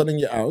what goes on in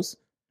your house.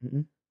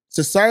 Mm-hmm.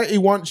 Society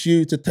wants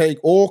you to take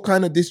all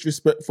kind of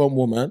disrespect from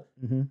women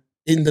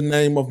in the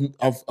name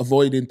of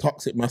avoiding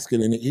toxic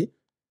masculinity.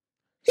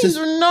 He's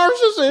a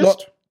narcissist. Look,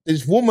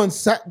 this woman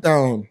sat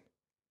down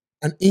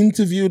and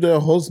interviewed her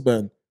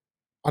husband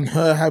on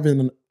her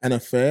having an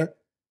affair.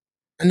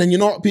 And then you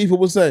know what people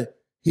will say?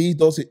 He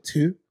does it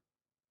too.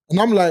 And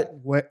I'm like,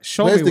 where's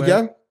the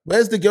girl?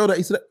 Where's the girl that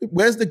he said?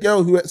 Where's the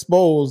girl who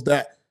exposed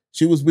that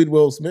she was with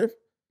Will Smith?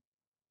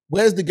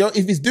 Where's the girl?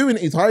 If he's doing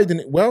it, he's hiding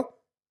it well.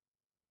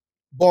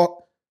 But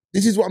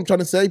this is what I'm trying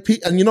to say.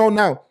 And you know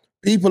now,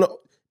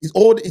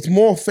 it's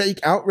more fake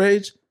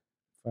outrage.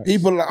 Right.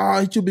 People are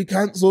like, it should be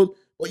cancelled.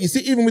 But you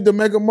see, even with the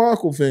Meghan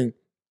Markle thing,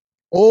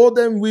 all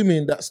them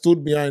women that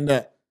stood behind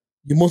that,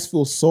 you must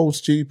feel so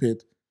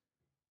stupid.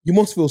 You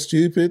must feel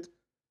stupid.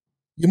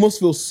 You must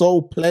feel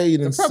so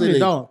plain and silly. They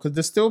probably don't,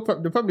 because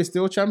they're probably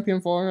still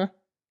champion for her.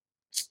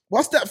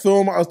 What's that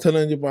film I was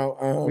telling you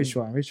about? Which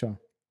one?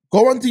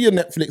 Go onto your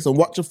Netflix and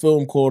watch a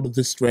film called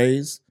The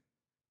Strays.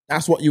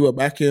 That's what you were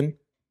backing.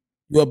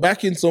 You were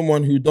backing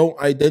someone who don't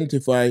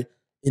identify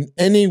in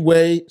any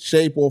way,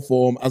 shape, or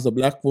form as a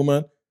black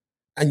woman,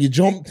 and you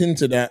jumped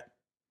into that.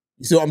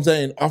 You see what I'm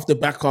saying? Off the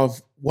back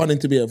of wanting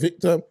to be a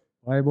victim.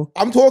 Bible.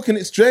 I'm talking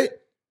it straight.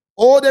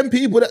 All them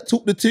people that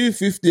took the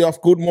 250 off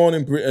Good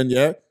Morning Britain,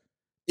 yeah?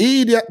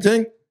 Idiot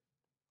thing.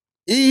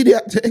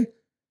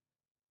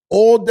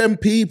 All them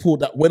people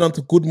that went on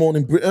to Good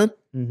Morning Britain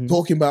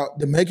talking about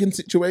the Meghan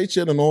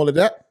situation and all of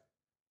that.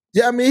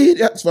 Yeah, I'm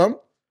idiots, fam.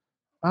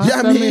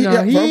 Yeah, I'm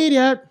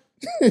idiot.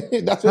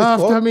 That's what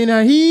it's called. I'm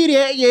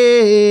idiot,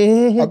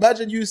 yeah.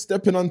 Imagine you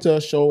stepping onto a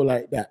show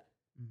like that,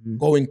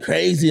 going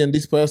crazy, and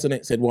this person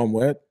ain't said one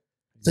word.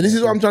 So this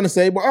is what I'm trying to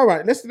say. But all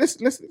right, let's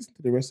listen to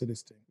the rest of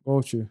this thing.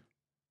 Go to.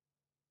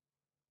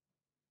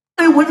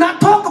 They would not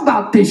talk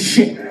about this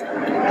shit.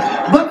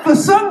 But for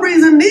some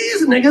reason,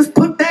 these niggas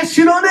put that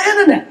shit on the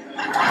internet.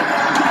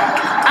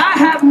 I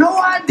have no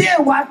idea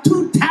why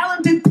two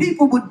talented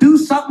people would do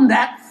something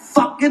that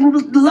fucking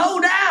low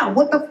down.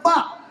 What the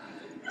fuck?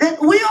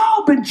 We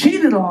all been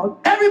cheated on.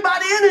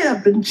 Everybody in here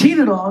have been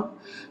cheated on.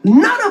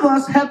 None of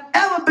us have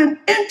ever been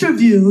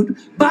interviewed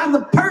by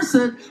the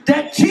person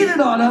that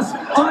cheated on us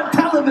on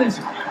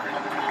television.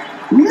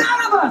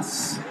 None of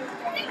us.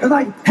 It's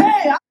like,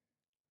 hey.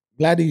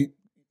 Glad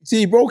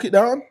he broke it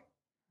down.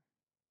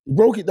 He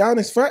broke it down.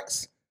 It's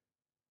facts.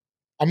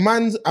 A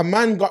man's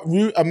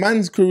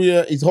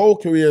career, his whole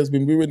career has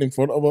been ruined in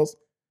front of us.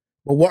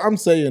 But what I'm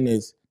saying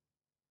is,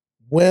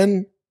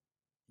 when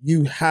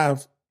you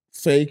have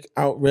fake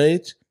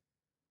outrage,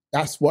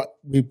 that's what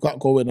we've got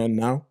going on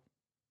now.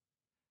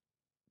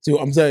 See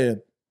what I'm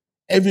saying?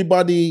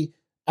 Everybody,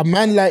 a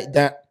man like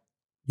that,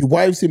 your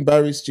wife's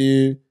embarrassed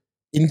you,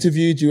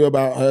 interviewed you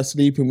about her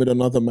sleeping with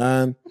another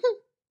man.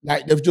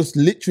 Like, they've just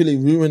literally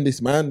ruined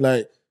this man.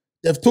 Like,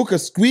 they've took a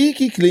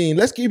squeaky clean,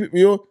 let's keep it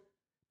real.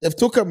 They've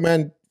took a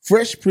man,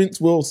 Fresh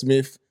Prince Will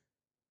Smith,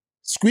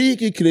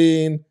 squeaky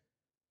clean,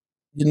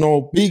 you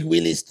know, Big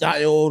Willie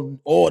style,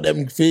 all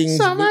them things.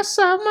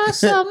 Summertime.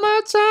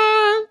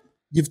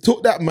 You've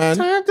took that man.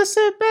 Time to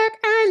sit back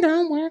and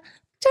don't work.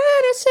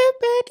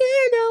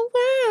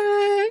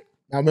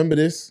 Now remember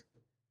this.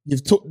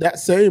 You've took that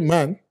same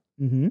man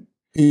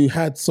who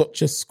had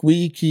such a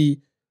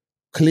squeaky,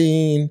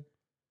 clean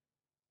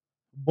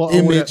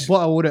image.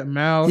 Butter with it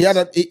mouth.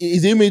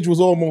 His image was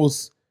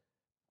almost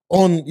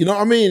on, you know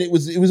what I mean? It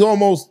was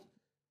almost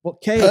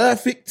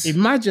perfect.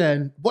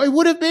 Imagine what it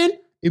would have been.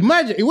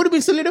 Imagine, it would have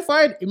been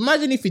solidified.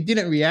 Imagine if he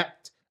didn't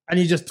react and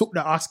he just took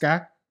the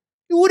Oscar.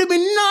 It would have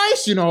been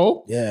nice, you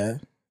know? Yeah.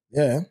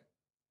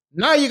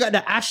 Now you got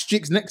the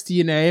asterisk next to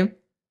your name.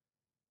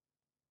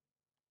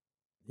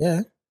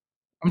 Yeah.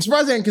 I'm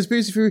surprised there ain't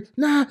conspiracy theory.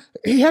 Nah,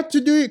 he had to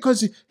do it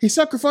because he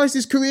sacrificed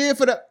his career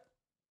for that.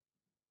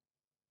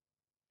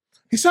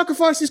 He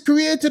sacrificed his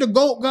career to the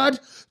GOAT God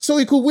so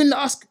he could win the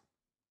Oscar.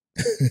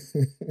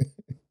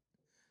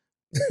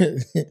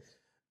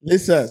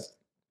 Listen,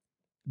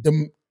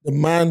 the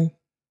man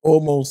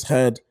almost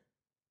had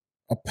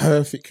a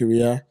perfect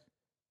career,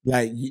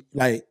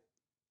 like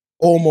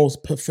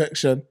almost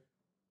perfection.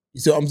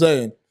 You see what I'm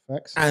saying?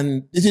 Facts.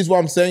 And this is what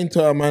I'm saying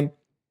to her, man.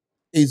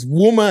 His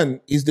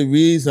woman is the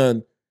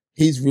reason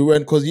he's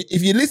ruined. Because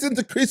if you listen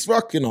to Chris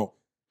Rock, you know,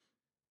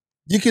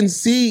 you can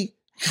see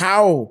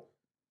how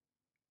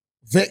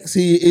vexed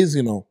he is,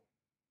 you know.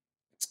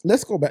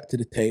 Let's go back to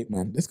the tape,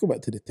 man. Let's go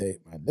back to the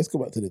tape.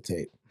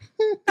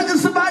 Sucking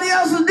somebody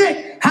else's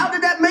dick. How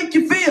did that make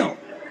you feel?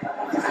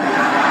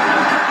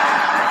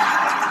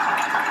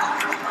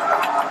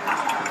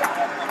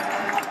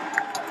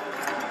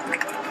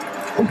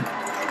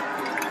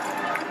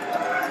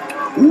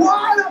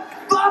 Why the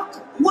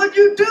fuck would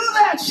you do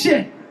that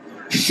shit?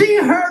 She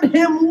hurt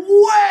him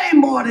way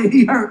more than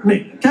he hurt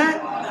me, okay?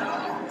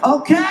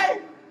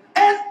 Okay?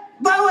 And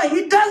by the way,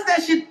 he does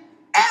that shit.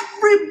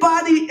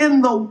 Everybody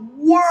in the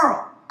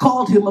world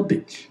called him a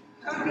bitch.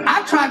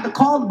 I tried to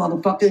call the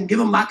motherfucker and give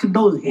him my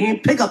condolences. He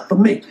ain't pick up for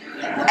me.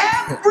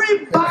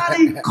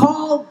 Everybody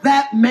called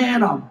that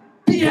man a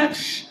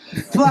bitch.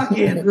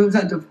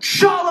 Fucking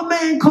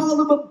Charlemagne called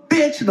him a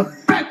bitch, and the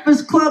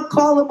Breakfast Club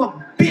called him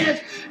a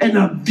bitch, and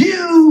the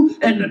View,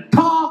 and the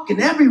Talk,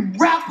 and every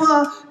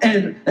rapper,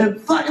 and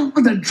fucking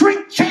the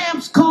Drink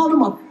Champs called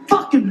him a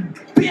fucking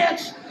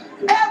bitch.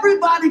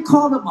 Everybody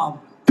called him a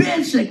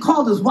bitch. They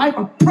called his wife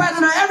a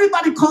predator.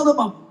 Everybody called him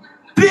a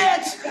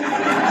bitch.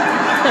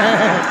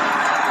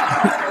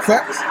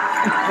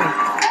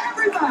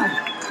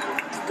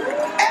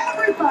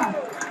 Everybody.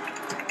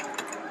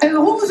 And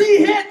who's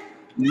he hit?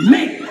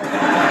 Me.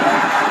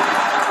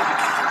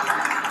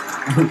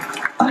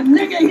 A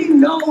nigga he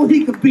know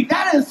he could beat.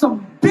 That is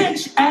some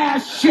bitch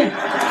ass shit.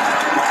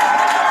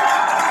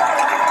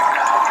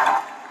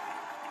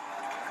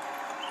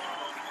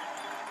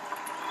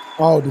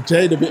 Oh, the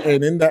Jada bit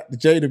ain't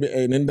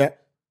in that.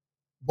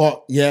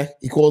 But yeah,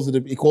 he calls her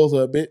a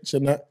bitch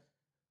and that.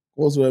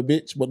 Calls her a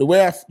bitch. But the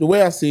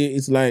way I see it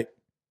is like,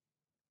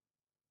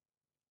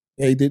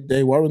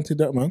 they warranted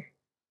that, man.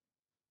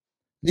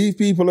 Leave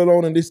people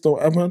alone and this don't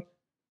happen.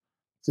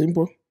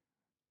 Simple.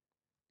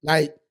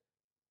 Like,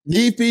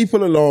 leave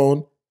people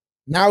alone.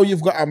 Now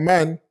you've got a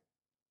man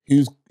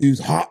who's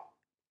hot,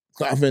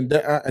 got a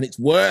vendetta, and it's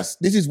worse.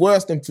 This is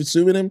worse than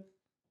pursuing him.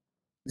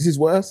 This is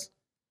worse.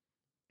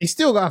 He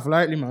still got off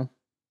lightly, man.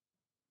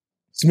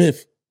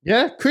 Smith.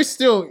 Yeah, Chris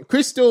still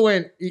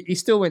went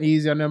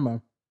easy on them,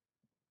 man.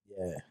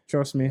 Yeah.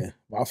 Trust me. Yeah.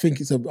 But I think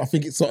it's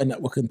something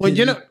that will continue. But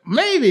you know,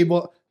 maybe,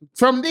 but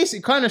from this,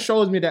 it kind of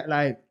shows me that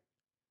like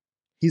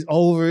he's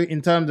over it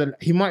in terms of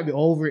he might be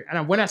over it.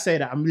 And when I say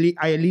that,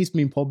 I at least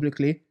mean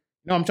publicly. You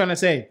know what I'm trying to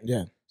say?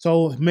 Yeah.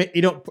 So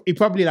he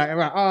probably like,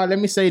 right, let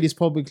me say this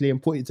publicly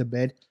and put it to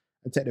bed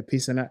and take the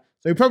piss and that.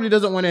 So he probably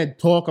doesn't want to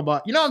talk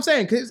about, you know what I'm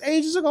saying? Because it's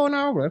ages ago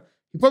now, bro.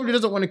 He probably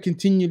doesn't want to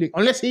continually,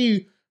 unless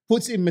he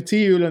puts in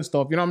material and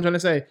stuff. You know what I'm trying to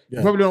say? Yeah.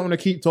 He probably don't want to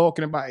keep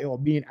talking about it or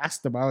being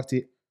asked about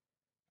it.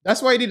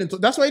 That's why he didn't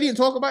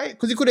talk about it,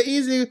 because he could have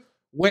easily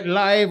went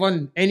live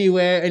on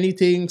anywhere,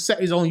 anything, set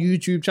his own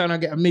YouTube channel,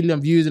 get 1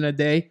 million views in a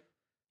day.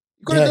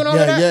 He could have done all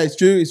of that. Yeah, it's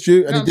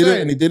true. And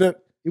he didn't.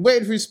 He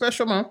waited for his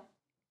special, man.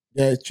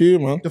 Yeah, it's true,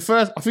 man. The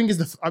first, I think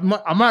it's I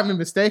might be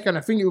mistaken.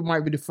 I think it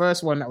might be the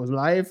first one that was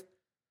live,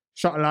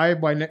 shot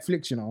live by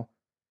Netflix, you know.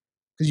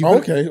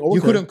 Okay.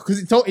 You couldn't, because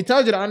it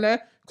tells you that on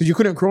there, because you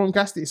couldn't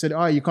Chromecast it. It said,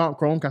 you can't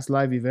Chromecast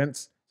live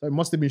events. So it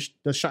must have been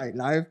just shot it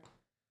live.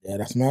 Yeah,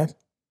 that's mad.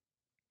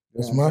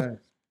 That's mad.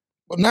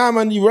 But nah,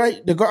 man, you're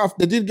right.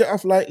 They did get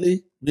off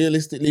lightly,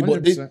 realistically. 100%.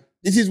 But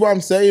this is what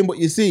I'm saying. But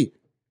you see,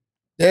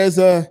 there's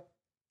a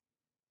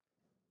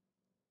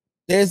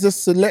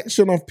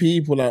selection of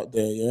people out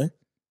there, yeah,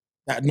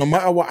 that no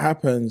matter what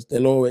happens,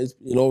 you'll always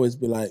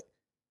be like,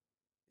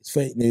 it's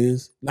fake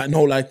news. Like,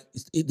 no, like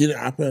it didn't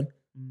happen.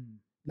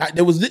 Like,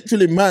 there was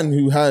literally a man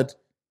who had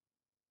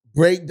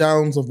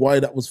breakdowns of why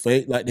that was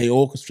fake. Like, they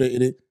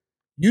orchestrated it.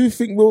 You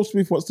think Will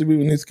Smith wants to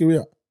ruin his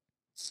career?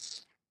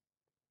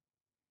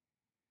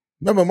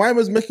 Remember, mine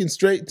was making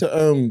straight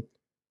to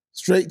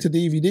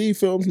DVD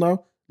films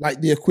now, like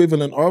the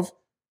equivalent of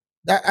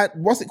that.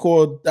 What's it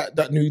called?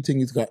 That new thing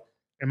he's got.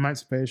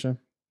 Emancipation.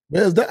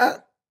 Where's that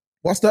at?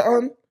 What's that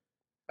on?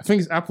 I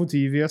think it's Apple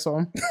TV or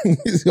something.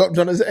 Is what I'm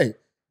trying to say?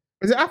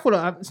 Is it Apple?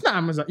 It's not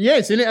Amazon. Yeah,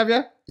 it's in it, have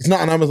you? It's not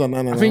on Amazon.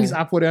 No. I think it's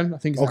Apple then.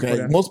 Okay, Apple then.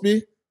 It must be.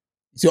 You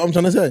see what I'm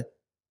trying to say?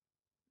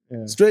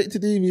 Yeah. Straight to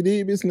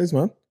DVD business,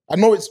 man. I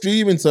know it's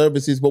streaming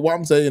services, but what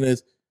I'm saying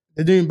is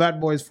they're doing Bad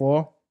Boys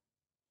 4.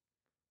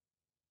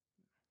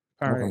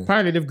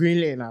 Apparently they've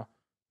greenlit it now.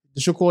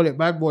 They should call it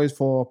Bad Boys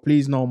 4,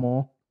 Please No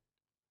More.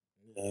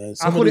 Yeah,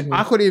 I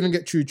couldn't even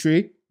get True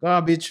Tree.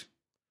 Garbage.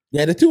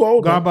 Yeah, they're too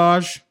old.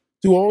 Garbage. Man.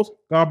 Too old.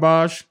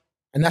 Garbage.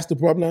 And that's the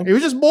problem. It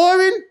was just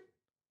boring.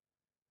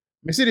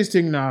 I see this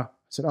thing now. I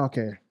said,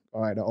 okay,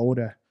 all right, they're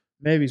older.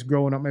 Maybe it's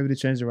growing up. Maybe they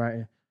changed the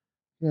writing.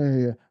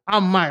 Yeah.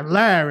 I'm Mike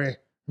Larry.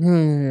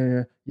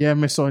 Yeah,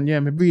 my son. Yeah,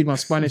 me breed my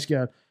Spanish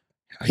girl.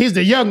 He's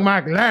the young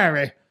Mark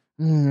Larry.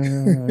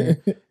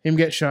 Him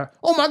get shot.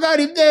 Oh my God,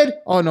 he's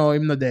dead. Oh no,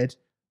 him not dead.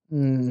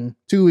 2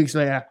 weeks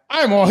later,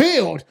 I'm all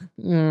healed.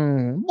 Boy,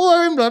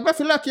 him blood, I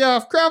feel like you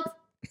have crap.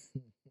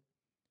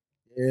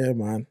 Yeah,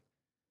 man.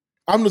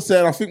 I'm just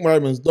saying, I think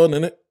Merriman's done,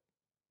 innit?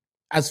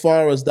 As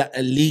far as that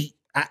elite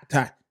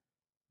actor,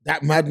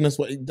 that madness,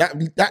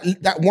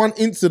 that one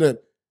incident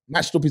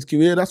matched up his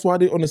career. That's why I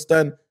didn't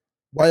understand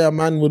why a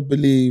man would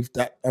believe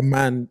that a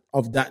man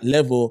of that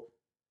level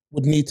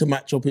would need to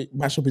mash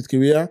up his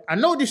career.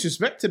 And no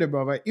disrespect to the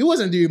brother. He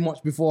wasn't doing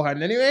much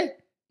beforehand anyway.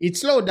 He'd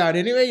slowed down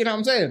anyway, you know what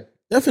I'm saying?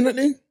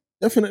 Definitely.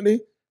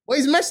 But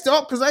he's messed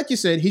up because, like you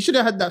said, he should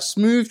have had that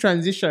smooth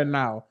transition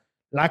now,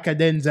 like a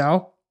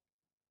Denzel.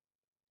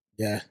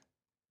 Yeah.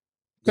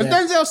 Because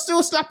Denzel's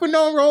still slapping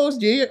down roles,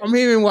 G. I'm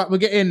hearing what we're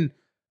getting.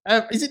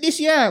 Is it this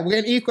year? We're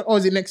getting Equal, or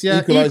is it next year?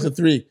 Equalizer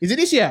 3. Is it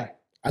this year?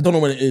 I don't know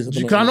when it is.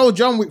 Because I know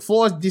John Wick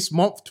 4 is this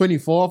month,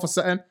 24th or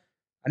something.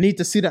 I need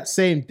to see that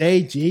same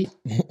day, G.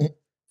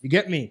 You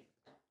get me?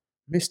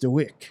 Mr.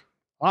 Wick.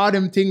 All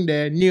them thing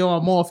there, Neo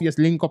and Morpheus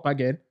link up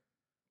again.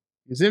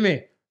 You see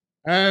me?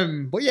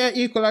 But yeah,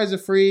 Equalizer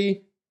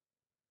 3.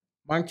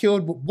 Man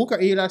killed, but Booker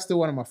Eli's still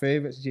one of my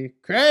favorites, G.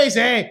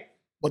 Crazy!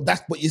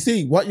 But you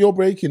see, what you're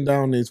breaking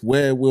down is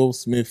where Will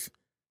Smith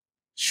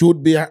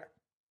should be at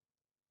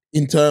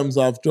in terms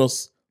of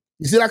just,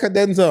 you see, like a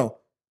Denzel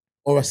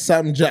or a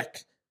Sam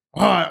Jack.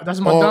 Oh, that's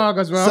my dog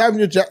as well.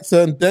 Samuel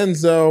Jackson,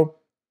 Denzel.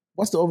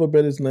 What's the other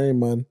brother's name,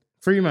 man?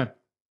 Freeman.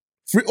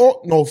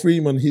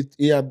 Freeman.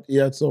 He had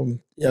issues,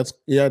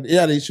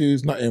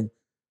 not him.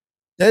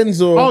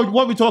 Denzel. Oh,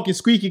 what we talking?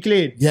 Squeaky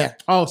clean. Yeah.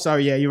 Oh,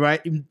 sorry. Yeah, you're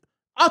right.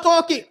 I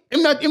talking.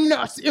 Him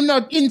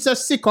not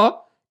incest sicker.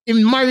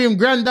 Him marry him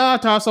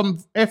granddaughter or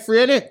some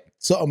F3 in it.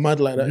 Something mad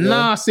like that. Yeah.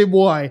 Nasty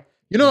boy.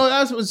 You know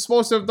that's what's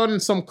supposed to have done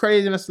some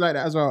craziness like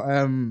that as well.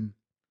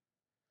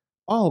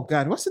 Oh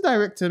God, what's the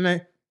director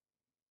name?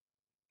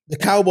 The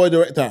cowboy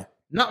director.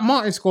 Not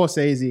Martin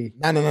Scorsese.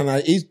 No.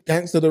 He's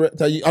gangster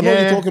director. I know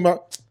what you're talking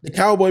about. The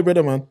cowboy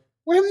brother, man.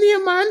 What him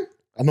name, man?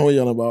 I know what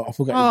you're on about. I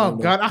forgot his name.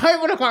 Oh God, I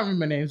can't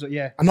remember names, but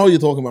yeah. I know what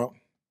you're talking about.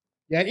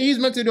 Yeah, he's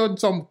meant to do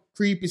some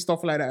creepy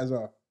stuff like that as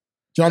well.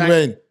 John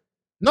Wayne.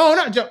 No,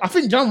 not John. I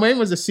think John Wayne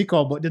was a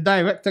sicko, but the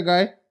director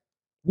guy,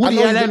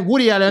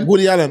 Woody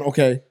Allen.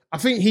 Okay. I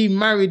think he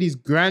married his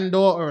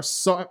granddaughter or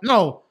something.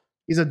 No,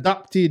 he's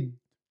adopted.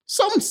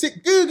 Some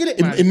sick. Google it,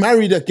 man. He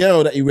married a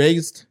girl that he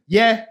raised.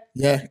 Yeah.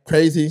 Yeah,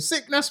 crazy.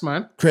 Sickness,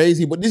 man.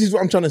 Crazy. But this is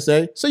what I'm trying to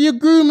say. So you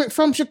groom it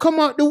from should come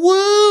out the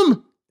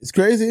womb. It's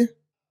crazy.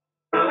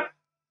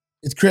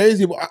 It's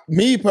crazy. But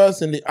me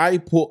personally, I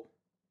put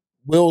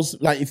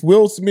if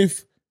Will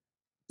Smith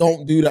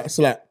don't do that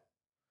slap.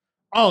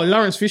 Oh,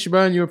 Lawrence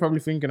Fishburne, you were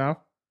probably thinking of.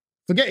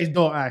 Forget his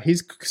daughter.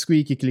 He's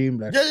squeaky clean,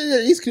 blood.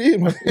 Yeah, he's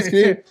clean, man. He's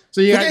clean.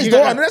 So you Forget his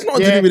daughter. That's not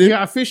to do with him. You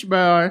got a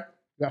Fishburne.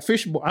 You got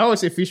Fishburne. I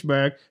always say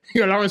Fishburne. You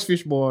got Lawrence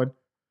Fishburne.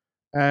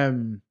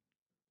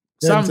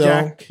 Sam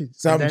Jack.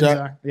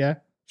 Yeah.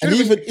 And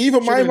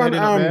even my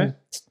man,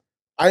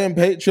 Iron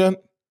Patron.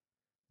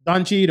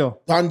 Don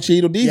Cheadle.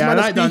 These men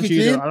are squeaky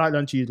clean. I like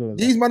Don Cheadle.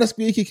 These men are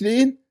squeaky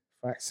clean.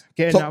 Facts.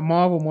 Getting that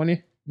Marvel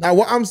money. Now,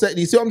 what I'm saying,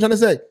 you see what I'm trying to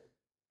say?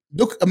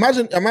 Look,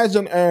 imagine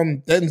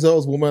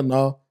Denzel's woman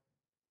now.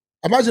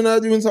 Imagine her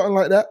doing something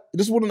like that. It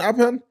just wouldn't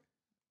happen.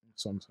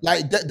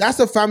 Like, that's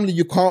a family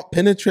you can't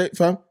penetrate,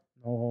 fam.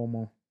 No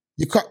homo.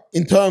 You can't,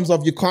 in terms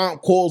of you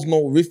can't cause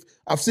no rift.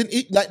 I've seen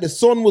it, like the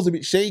son was a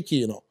bit shaky,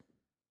 you know.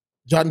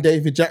 John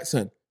David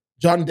Jackson,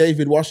 John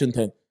David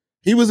Washington.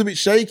 He was a bit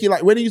shaky.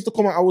 Like when he used to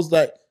come out, I was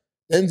like,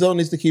 Denzel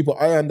needs to keep an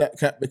eye on that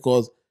cat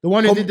because the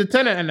one who did the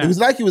tenant and that. It was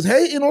like he was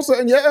hating or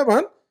something. Yeah,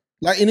 man.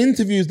 Like in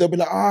interviews, they'll be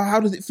like, how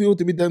does it feel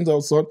to be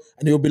Denzel's son?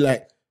 And he'll be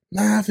like,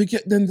 nah,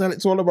 forget Denzel.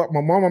 It's all about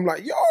my mom. I'm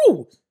like,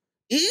 yo,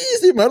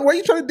 easy, man. Why are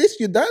you trying to diss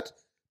your dad?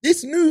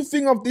 This new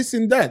thing of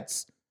dissing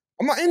dads.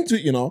 I'm not into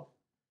it, you know.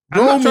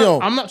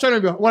 I'm not trying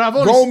to be.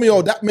 Well,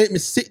 Romeo, that made me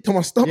sick to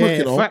my stomach,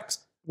 you know. Facts.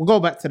 We'll go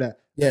back to that.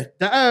 Yeah.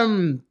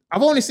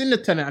 I've only seen the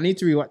tenant. I need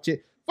to rewatch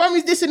it. Fam,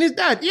 he's dissing his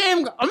dad.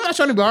 I'm not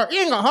trying to be hard. He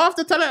ain't got half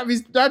the talent of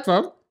his dad,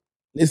 fam.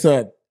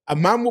 Listen, a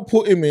man will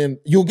put him in.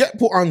 You'll get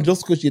put on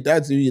just because your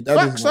dad's who your dad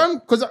Facts, is. Fam,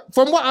 because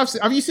from what I've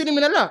seen, have you seen him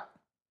in a lot?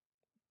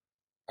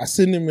 I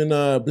seen him in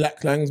Black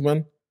Clangs,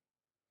 man.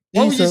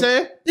 What would you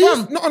say?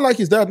 He's not unlike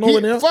his dad,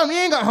 nowhere near. Fam,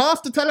 he ain't got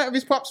half the talent of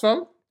his pops,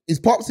 fam. His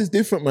pops is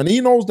different, man.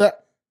 He knows that.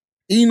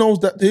 He knows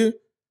that too.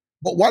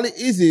 But what it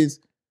is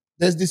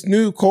there's this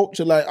new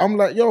culture. Like, I'm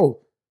like, yo,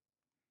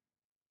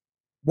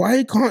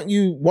 why can't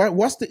you,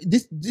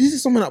 this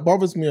is something that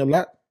bothers me a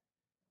lot.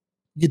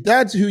 Your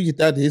dad's who your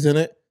dad is,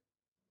 innit?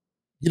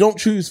 You don't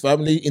choose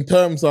family in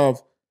terms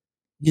of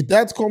your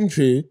dad's come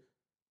true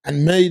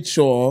and made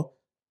sure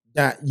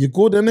that you're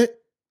good, innit?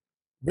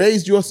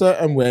 Raised you a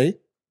certain way.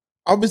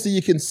 Obviously,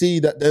 you can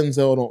see that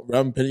Denzel not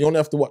rampant. You only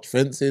have to watch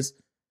Fences.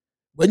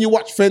 When you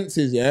watch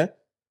Fences, yeah,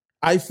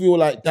 I feel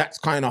like that's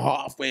kind of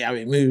halfway how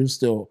it moves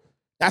still.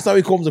 That's how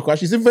he comes across.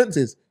 He's in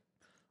Fences.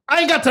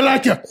 I ain't got to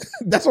like you.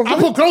 That's what I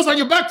put clothes on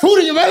your back, food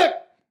in your belly.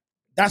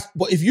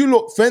 But if you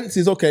look,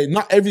 Fences, okay,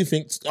 not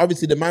everything.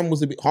 Obviously, the man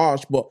was a bit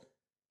harsh, but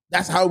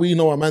That's how we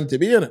know a man to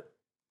be, innit?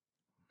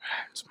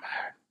 It's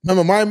mad.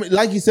 Remember,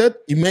 like you said,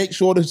 he makes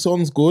sure the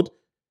son's good.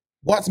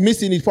 What's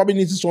missing, he probably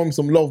needs to show him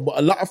some love. But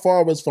a lot of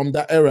fathers from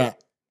that era,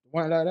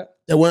 Weren't like that.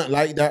 they weren't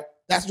like that.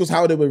 That's just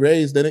how they were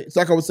raised, innit? It's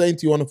like I was saying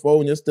to you on the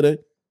phone yesterday.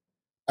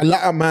 A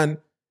lot of man,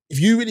 if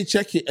you really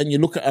check it and you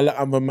look at a lot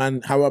of a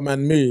man, how a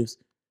man moves,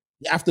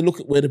 you have to look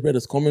at where the bread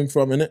is coming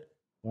from, innit?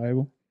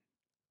 Bible.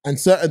 And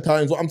certain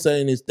times, what I'm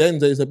saying is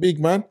Denzel is a big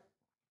man.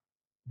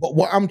 But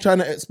what I'm trying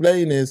to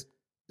explain is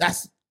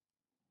that's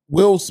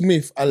Will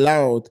Smith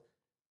allowed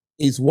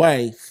his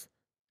wife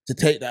to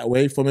take that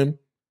away from him.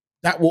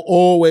 That will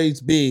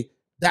always be,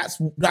 that's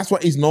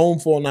what he's known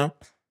for now.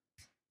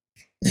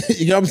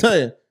 You know what I'm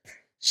saying?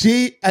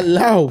 She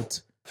allowed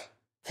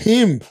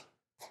him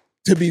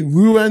to be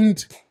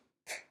ruined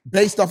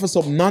based off of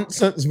some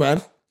nonsense,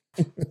 man.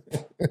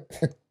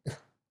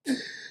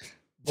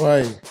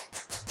 Boy.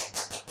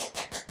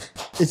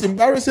 It's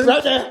embarrassing.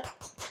 Right there.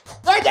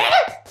 Right there.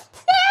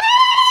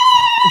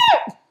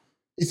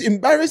 It's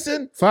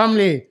embarrassing.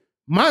 Family,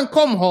 man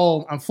come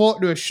home and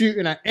thought they were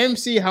shooting an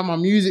MC Hammer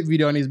music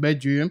video in his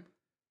bedroom.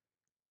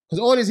 Because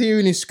all he's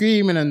hearing is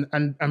screaming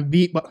and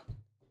beat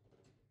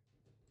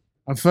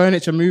and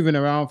furniture moving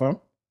around, fam.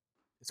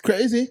 It's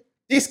crazy.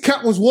 This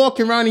cat was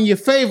walking around in your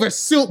favorite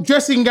silk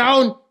dressing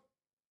gown,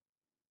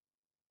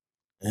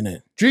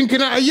 Innit?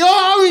 drinking out of your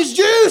orange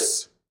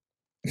juice.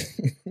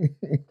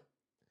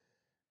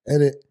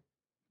 Innit?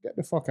 Get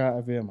the fuck out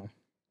of here, man.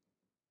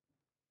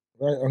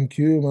 Right on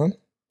cue, man.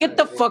 Get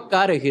the fuck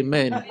out of here,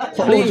 man.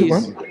 Fuck with you,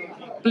 Please. man.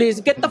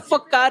 Please, get the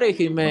fuck out of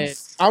here, man.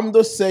 I'm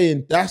just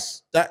saying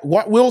that's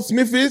what Will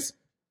Smith is.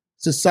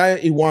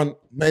 Society want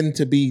men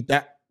to be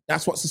that.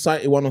 That's what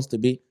society want us to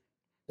be.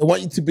 They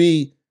want you to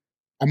be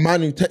a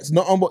man who takes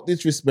nothing but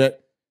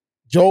disrespect.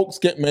 Jokes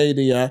get made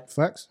here.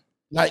 Facts.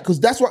 Like, because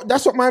that's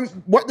what man.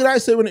 What did I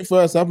say when it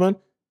first happened?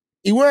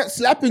 He weren't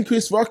slapping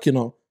Chris Rock, you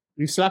know.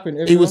 You slapping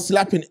everyone? He was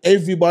slapping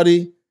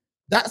everybody.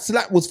 That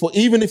slap was for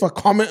even if a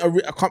comment,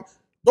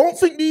 don't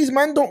think these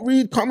men don't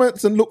read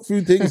comments and look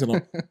through things, you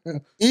know.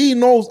 He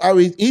knows how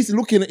he's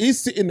looking, he's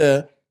sitting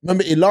there.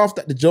 Remember, he laughed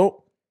at the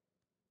joke.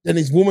 Then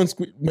his woman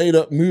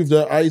moved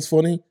her eyes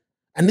funny.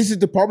 And this is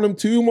the problem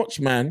too much,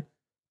 man.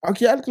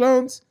 Okay,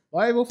 clowns.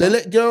 Bible, They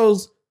let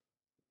girls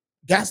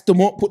gas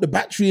them up, put the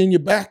battery in your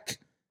back.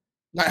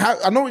 Like,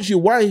 I know it's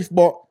your wife,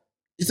 but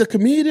it's a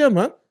comedian,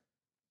 man.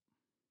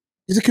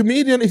 He's a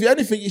comedian. If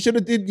anything, you should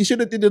have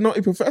did the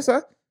Naughty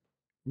Professor,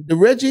 the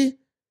Reggie.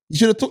 You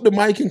should have took the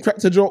mic and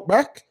cracked a joke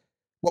back.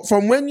 But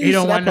from when you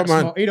slap a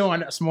man, you don't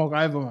want that smoke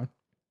either, man.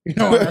 You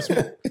don't want that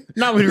smoke.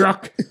 Not with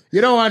Rock.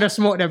 You don't want to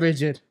smoke that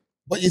rigid.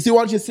 but you see,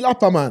 once you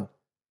slap a man,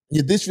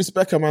 you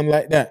disrespect a man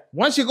like that.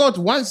 Once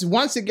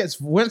it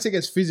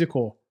gets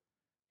physical,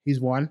 he's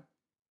won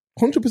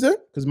 100%.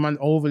 because man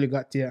overly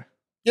got to you.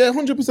 Yeah,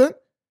 100%.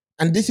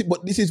 And this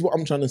is what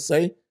I'm trying to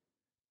say.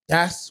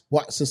 That's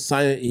what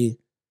society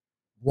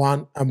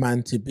want a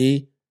man to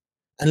be.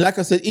 And like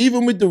I said,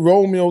 even with the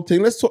Romeo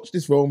thing, let's touch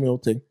this Romeo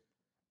thing.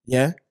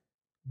 Yeah.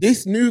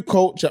 This new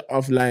culture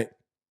of like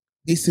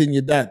dissing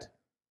your dad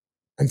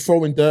and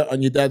throwing dirt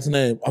on your dad's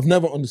name, I've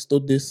never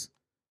understood this.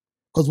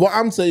 Because what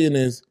I'm saying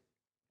is,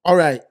 all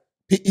right,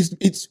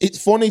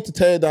 it's funny to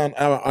tear down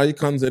our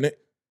icons, innit?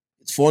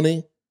 It's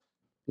funny.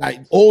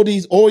 Like all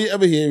you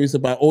ever hear is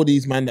about all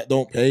these men that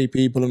don't pay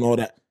people and all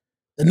that.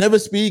 They never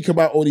speak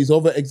about all these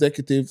other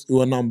executives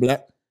who are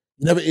non-black.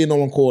 You never hear no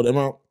one call them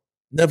out.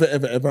 Never,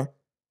 ever, ever.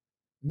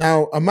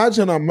 Now,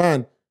 imagine a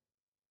man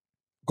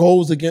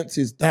goes against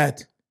his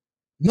dad.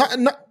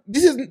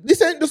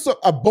 This ain't just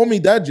a bummy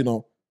dad, you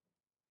know.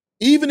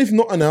 Even if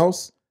nothing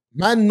else,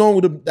 man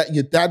know that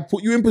your dad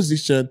put you in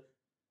position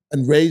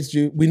and raised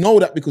you. We know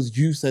that because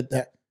you said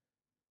that.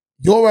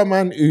 You're a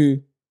man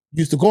who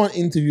used to go on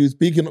interviews,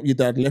 bigging up your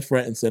dad left,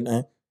 right, and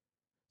center.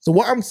 So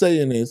what I'm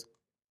saying is,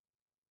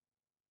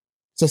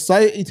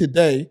 society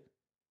today,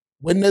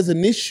 when there's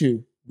an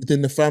issue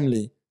within the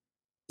family,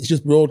 it's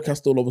just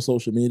broadcast all over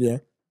social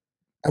media.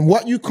 And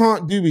what you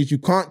can't do is you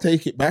can't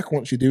take it back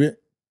once you do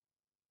it.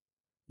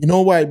 You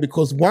know why?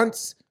 Because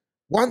once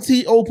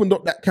he opened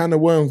up that can of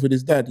worms with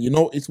his dad, you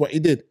know, it's what he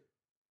did.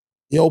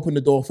 He opened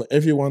the door for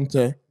everyone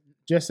to...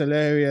 Just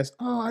hilarious.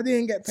 Oh, I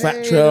didn't get paid.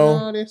 Factrell,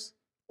 And all this.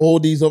 all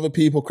these other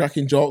people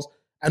cracking jokes.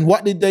 And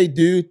what did they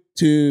do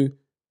to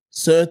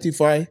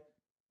certify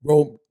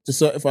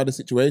the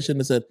situation?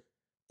 They said,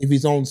 if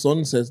his own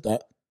son says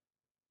that,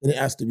 then it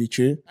has to be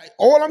true.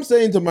 All I'm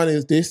saying to man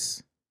is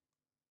this.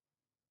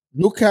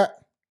 Look at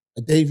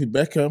a David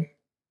Beckham.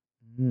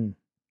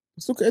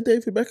 Let's look at a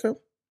David Beckham.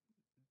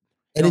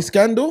 Any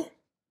scandal?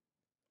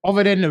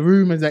 Other than the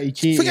rumors that he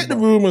cheated. Forget the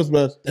rumors,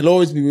 man. There'll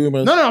always be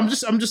rumors. No, I'm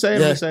just saying.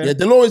 Yeah, I'm just saying. yeah,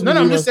 there'll always be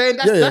rumors. I'm just saying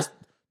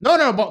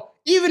Yeah. but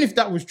even if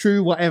that was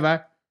true,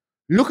 whatever,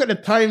 look at the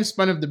time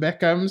span of the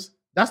Beckhams.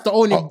 That's the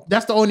only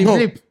No,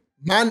 blip.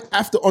 man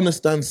have to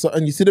understand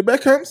something. You see the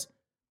Beckhams?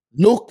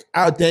 Look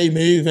how they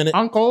move, innit?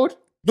 Uncode.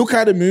 Look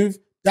how they move.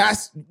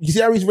 You see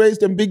how he's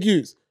raised them big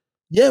youths?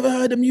 You ever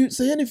heard them youths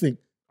say anything?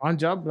 On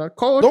job, like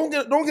code. Don't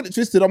get it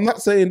twisted. I'm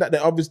not saying that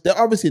they're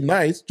obviously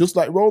nice, just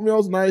like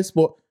Romeo's nice,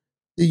 but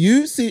Do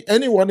you see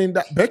anyone in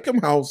that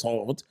Beckham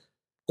household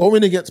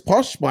going against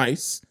Posh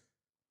Spice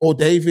or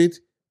David?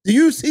 Do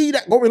you see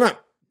that going on?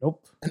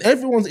 Nope. And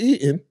everyone's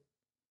eating.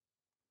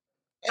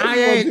 I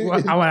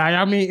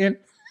am eating.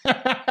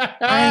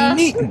 I ain't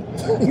eating.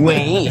 You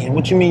ain't eating.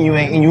 What you mean you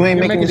ain't? You ain't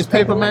You're making making this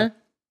paper, man.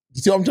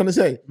 You see what I'm trying to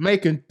say?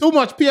 Making too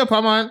much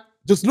paper, man.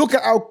 Just look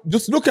at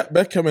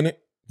Beckham in it.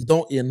 You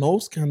don't hear no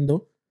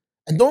scandal.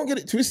 And don't get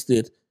it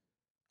twisted.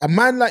 A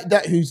man like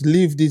that who's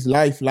lived his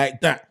life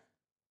like that,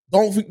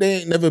 don't think there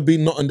ain't never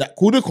been nothing that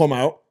could have come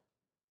out.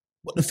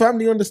 But the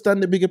family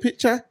understand the bigger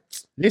picture.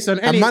 Listen,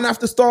 A man have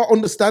to start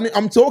understanding.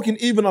 I'm talking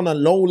even on a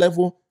low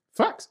level.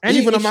 facts.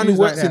 Even a man who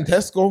works in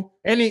Tesco.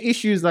 Any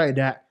issues like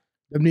that,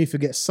 them need to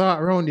get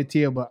sat around the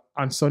table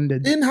on Sunday.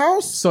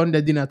 In-house.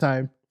 Sunday dinner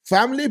time.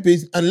 Family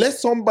business.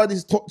 Unless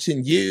somebody's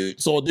touching you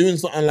or doing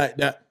something like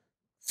that.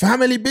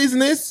 Family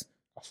business.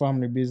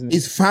 Family business.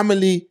 Is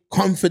family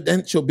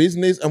confidential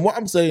business. And what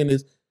I'm saying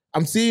is,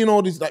 I'm seeing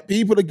all these, like,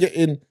 people are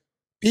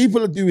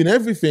doing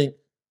everything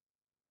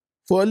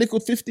for a little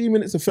 15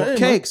 minutes of fame.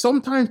 Okay,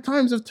 sometimes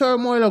times of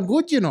turmoil are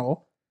good, you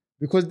know,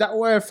 because that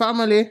word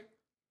family,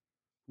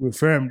 we're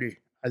family.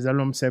 As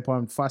Alum said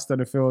on Fast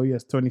and the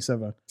Furious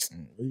 27.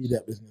 Read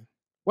that business.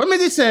 What me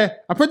did say?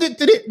 I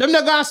predicted it. Them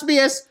the gas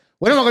space.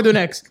 What am I gonna do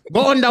next?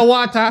 Go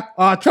underwater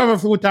or travel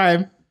through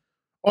time?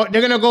 Or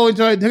they're gonna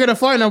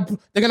find a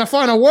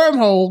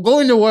wormhole, go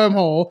in the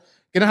wormhole,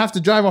 gonna have to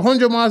drive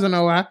 100 miles an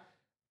hour,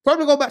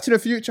 probably go back to the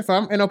future,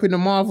 fam, end up in the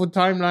Marvel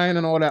timeline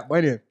and all that. But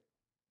anyway,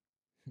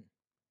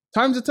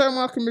 times of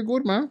turmoil can be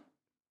good, man.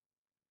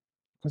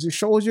 Because it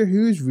shows you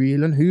who's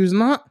real and who's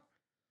not.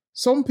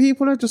 Some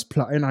people are just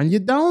plotting on your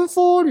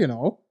downfall, you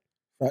know.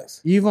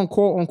 Facts. Even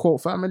quote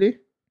unquote family.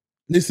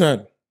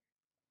 Listen,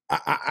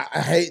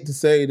 I hate to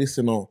say this,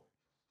 you know.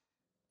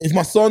 If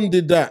my son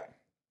did that,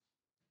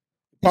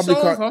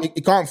 probably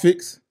he can't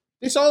fix.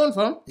 Disown,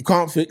 fam. He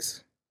can't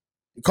fix.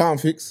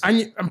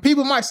 And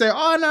people might say,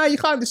 oh, no, you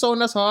can't disown,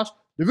 that's harsh.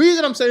 The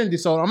reason I'm saying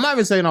disown, I'm not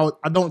even saying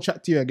I don't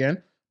chat to you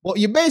again, but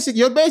you'll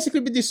basically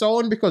be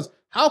disowned because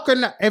how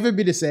can that ever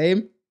be the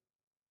same?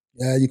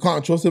 Yeah, you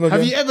can't trust him again.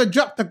 Have you ever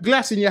dropped a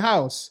glass in your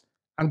house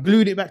and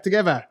glued it back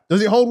together?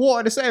 Does it hold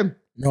water the same?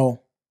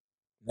 No,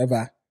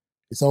 never.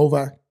 It's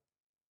over.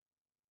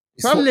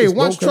 Family, it's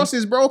once broken. trust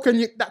is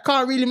broken, that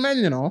can't really mend,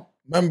 you know.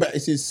 Remember,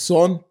 it's his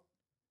son.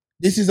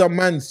 This is a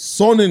man's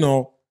son, you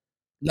know.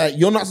 Like,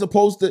 you're not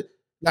supposed to...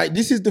 Like,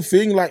 this is the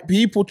thing. Like,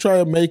 people try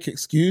and make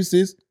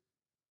excuses.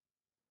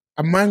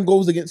 A man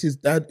goes against his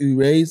dad who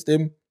raised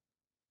him.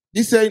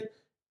 This ain't...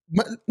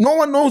 No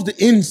one knows the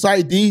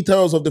inside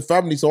details of the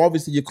family, so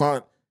obviously you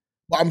can't.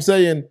 But I'm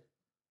saying,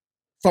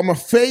 from a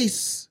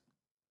face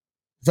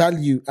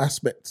value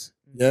aspect,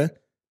 yeah,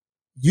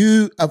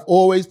 you have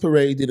always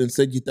paraded and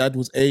said your dad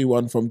was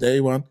A1 from day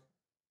one.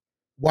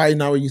 Why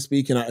now are you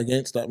speaking out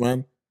against that,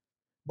 man?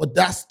 But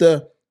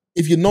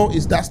if you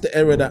notice, that's the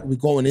era that we're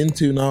going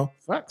into now.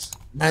 Facts.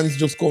 Man's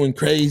just going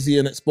crazy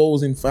and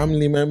exposing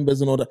family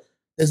members and all that.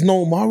 There's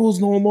no morals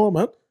no more,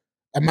 man.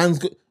 A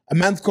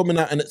man's coming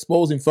out and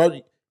exposing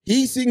family.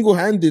 He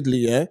single-handedly,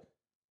 yeah,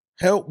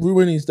 helped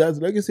ruin his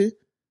dad's legacy.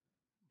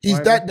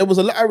 There was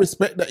a lot of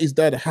respect that his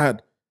dad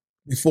had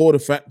before the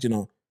fact, you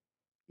know.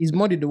 He's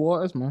muddied the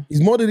waters, man. He's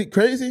muddied it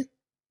crazy.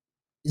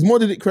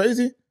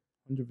 100%.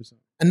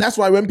 And that's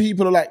why when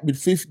people are like, with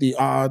 50,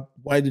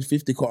 why did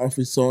 50 cut off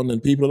his son?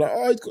 And people are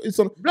like, he's got his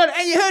son. Blood,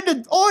 and you heard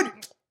the audio.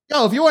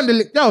 Yo, if you want the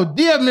link,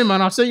 DM me,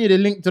 man. I'll send you the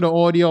link to the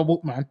audio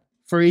book, man.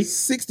 Free.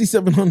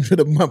 $6,700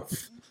 a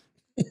month.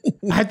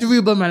 I had to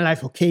rebuild my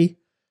life, okay?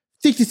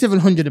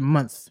 $6,700 a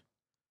month.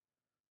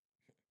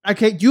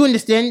 Okay, do you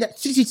understand that?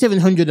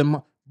 $6,700 a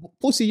month.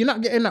 Pussy, you're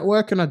not getting that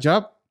work in a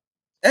job.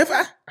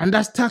 Ever. And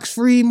that's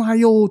tax-free, my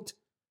youth.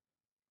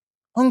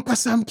 Uncle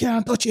Sam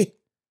can't touch it.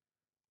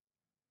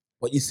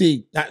 But you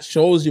see, that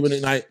shows you when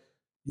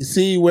you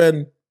see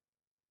when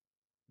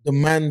the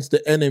man's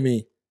the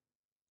enemy.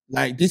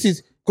 Like, this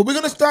is, because we're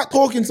going to start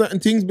talking certain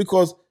things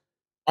because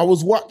I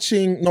was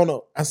watching,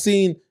 I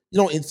seen,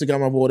 Instagram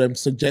have all them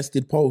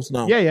suggested posts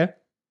now. Yeah.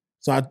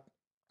 So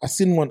I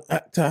seen one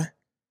actor,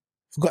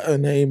 forgot her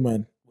name,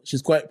 man.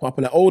 She's quite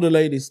popular, older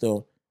lady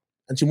still.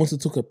 And she must have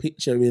took a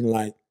picture in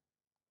like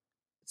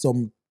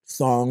some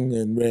song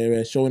and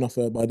rare showing off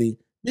her body.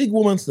 Big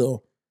woman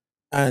still.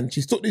 And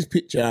she took this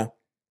picture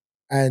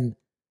and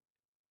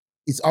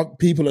it's up,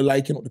 people are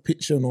liking up the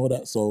picture and all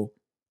that. So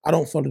I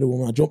don't follow the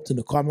woman. I jumped in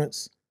the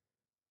comments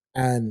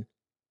and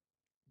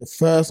the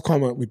first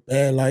comment with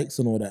bare likes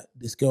and all that,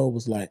 this girl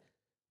was like,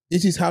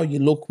 this is how you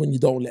look when you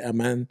don't let a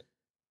man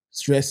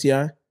stress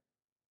you.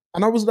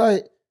 And I was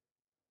like,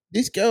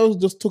 this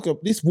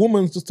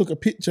woman's just took a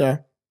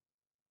picture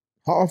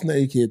half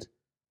naked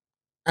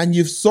and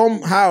you've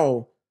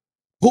somehow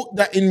put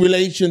that in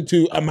relation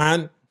to a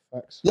man.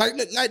 Facts. Like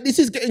this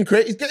is getting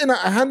crazy. It's getting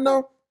out of hand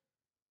now.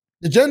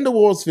 The gender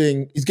wars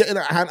thing is getting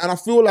out of hand. And I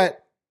feel like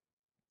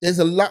there's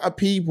a lot of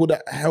people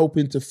that are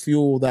helping to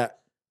fuel that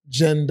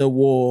gender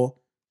war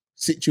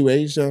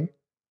situation.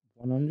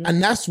 100.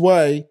 And that's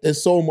why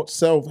there's so much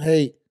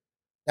self-hate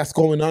that's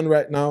going on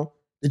right now.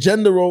 The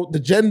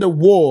gender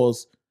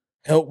wars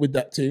help with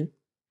that too.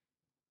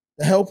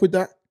 They help with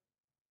that.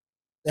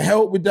 They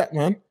help with that,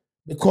 man.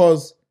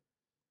 Because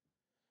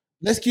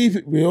let's keep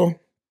it real.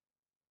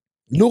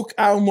 Look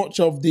how much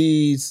of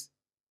these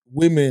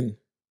women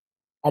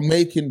are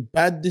making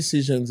bad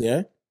decisions,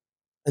 yeah?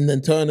 And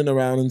then turning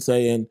around and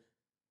saying,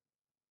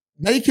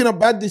 making a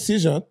bad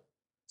decision.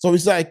 So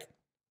it's like,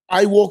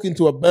 I walk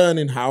into a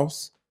burning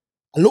house.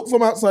 I look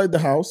from outside the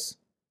house.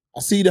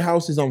 I see the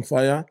house is on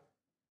fire.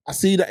 I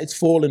see that it's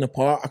falling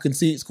apart. I can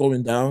see it's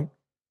going down.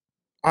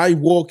 I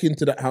walk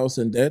into that house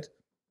and dead.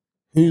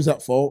 Who's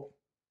at fault?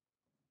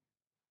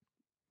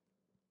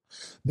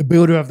 The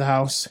builder of the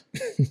house.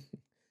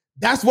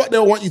 That's what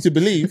they'll want you to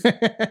believe.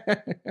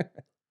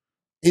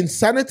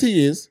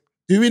 Insanity is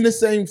doing the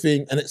same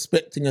thing and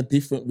expecting a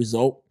different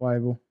result.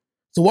 Bible.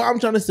 So what I'm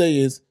trying to say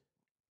is,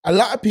 a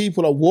lot of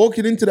people are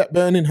walking into that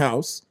burning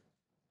house,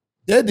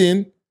 dead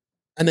in,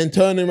 and then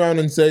turning around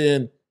and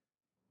saying,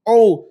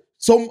 oh,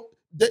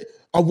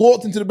 I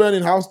walked into the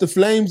burning house,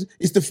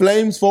 it's the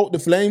flames' fault, the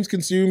flames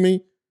consume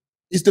me.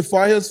 It's the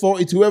fire's fault,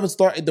 it's whoever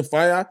started the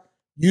fire.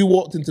 You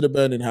walked into the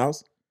burning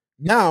house.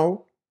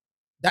 Now,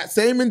 that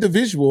same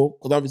individual,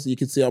 because obviously you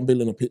can see I'm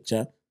building a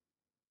picture,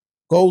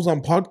 goes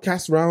on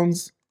podcast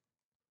rounds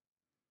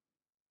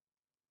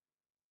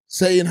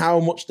saying how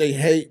much they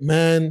hate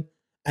men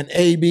and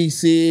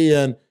ABC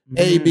and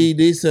AB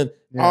this and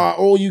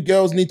all you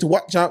girls need to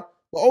watch out.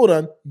 But hold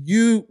on,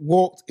 you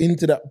walked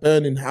into that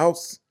burning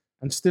house.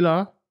 And still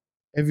are,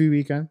 every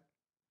weekend.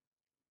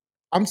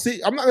 I'm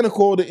not going to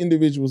call the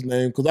individual's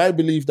name because I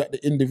believe that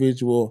the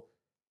individual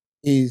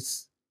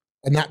is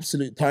an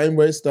absolute time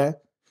waster.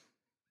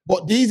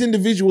 But these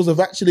individuals have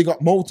actually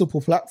got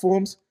multiple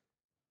platforms.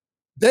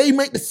 They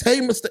make the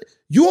same mistake.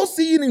 You're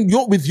seeing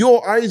with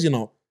your eyes, you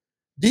know.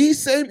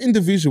 These same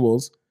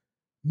individuals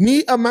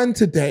meet a man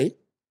today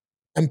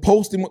and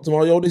post him up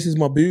tomorrow. Yo, this is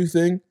my boo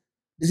thing.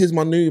 This is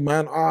my new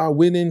man.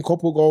 Winning,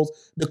 couple goals.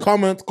 The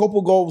comments,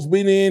 couple goals,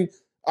 winning.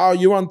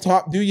 You're on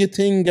top. Do your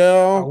thing,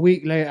 girl. A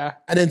week later.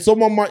 And then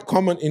someone might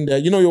comment in there.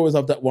 You know you always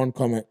have that one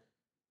comment.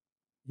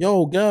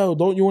 Yo, girl,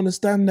 don't you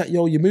understand that?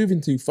 Yo, you're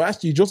moving too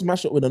fast. You just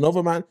mash up with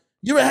another man.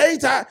 You're a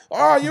hater.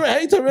 Oh, you're a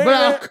hater,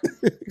 really?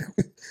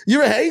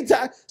 You're a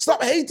hater.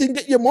 Stop hating.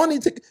 Get your money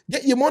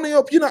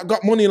up. You not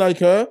got money like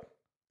her.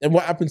 Then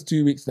what happens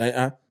 2 weeks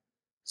later?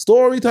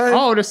 Story time.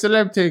 Oh, the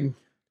celeb thing.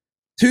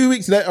 2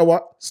 weeks later,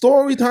 what?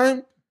 Story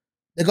time.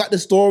 They got the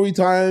story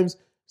times.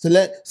 So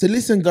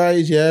listen,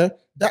 guys, yeah.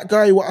 That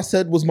guy, what I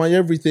said was my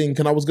everything,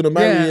 and I was going to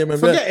marry him. And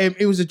forget him.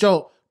 It was a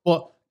joke.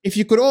 But if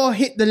you could all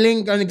hit the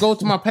link and go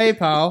to my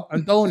PayPal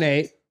and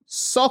donate,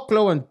 suck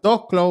low and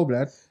duck low,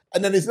 blood.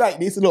 And then it's like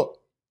this, look.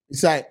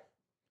 It's like,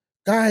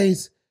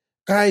 guys,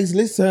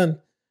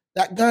 listen.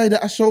 That guy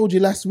that I showed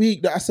you last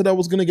week that I said I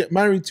was going to get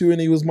married to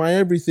and he was my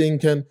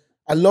everything and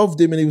I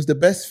loved him and he was the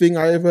best thing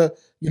I ever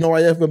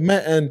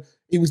met and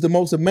he was the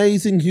most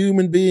amazing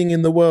human being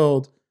in the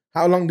world.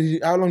 How long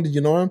did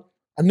you know him?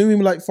 I knew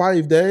him like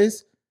 5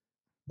 days.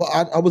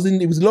 But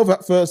it was love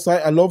at first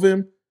sight. I love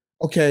him.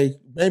 Okay,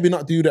 maybe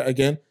not do that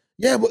again.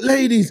 Yeah, but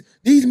ladies,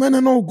 these men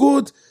are no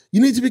good.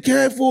 You need to be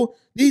careful.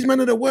 These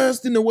men are the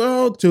worst in the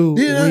world. 2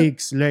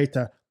 weeks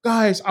later.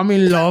 Guys, I'm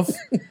in love.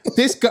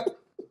 This guy...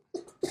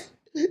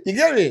 You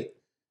get it?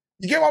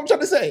 You get what I'm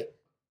trying to say?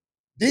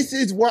 This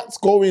is what's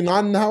going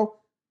on now.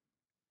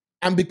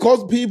 And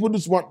because people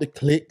just want the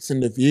clicks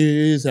and the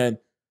views, and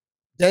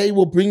they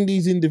will bring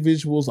these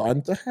individuals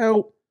on to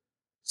help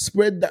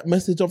spread that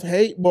message of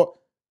hate. But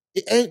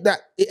it ain't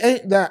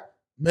that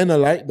men are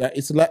like that.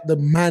 It's like the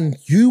man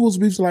you was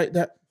with like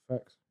that.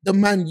 Facts. The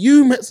man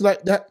you met's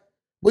like that.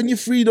 When you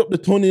freed up the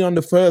Tony on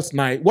the first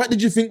night, what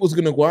did you think was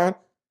going to go on?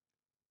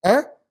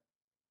 Huh?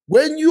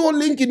 When you're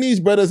linking these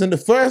brothers and the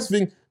first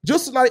thing,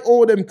 just like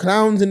all them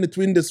clowns in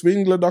the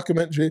Swindler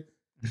documentary,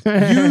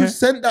 you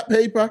sent that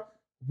paper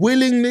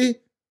willingly.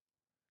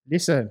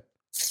 Listen,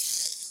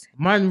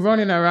 man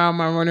running around,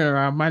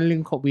 man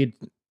link up with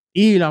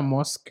Elon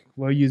Musk.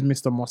 We'll use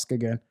Mr. Musk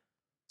again.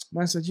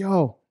 Man said,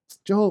 yo,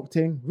 joke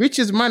thing.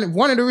 Richest man,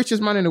 one of the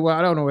richest man in the world.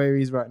 I don't know where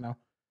he is right now.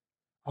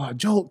 Oh,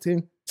 joke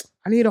thing.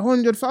 I need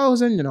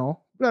 100,000, you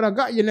know. Blood, I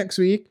got you next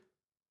week.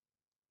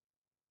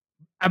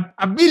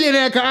 A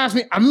billionaire can ask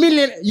me, $1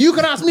 million. You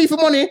can ask me for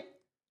money.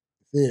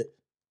 That's it.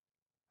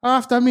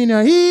 After me,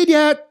 no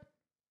idiot.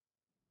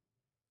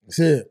 That's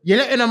it. You're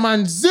letting a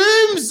man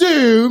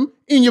zoom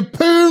in your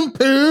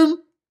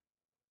poom.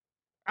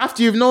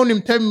 After you've known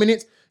him 10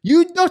 minutes,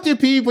 you dirty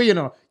people, you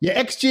know. You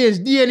exchange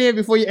DNA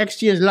before you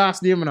exchange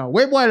last name, you know.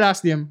 Where boy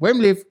last name? Where him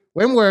live?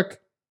 Where him work?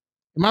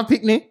 In my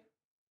picnic?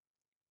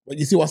 But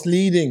you see what's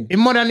leading. In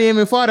mother name,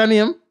 in father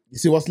name? You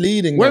see what's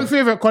leading. When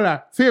favorite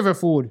color? Favorite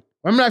food?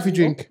 When life you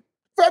drink?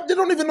 They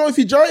don't even know if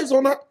he drives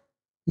or not.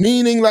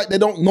 Meaning like they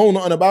don't know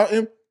nothing about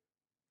him.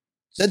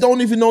 They don't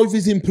even know if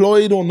he's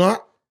employed or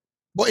not.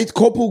 But it's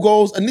couple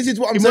goals. And this is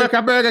what I'm saying. You work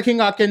at Burger King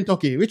or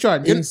Kentucky. Which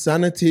one?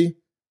 Insanity.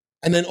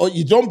 And then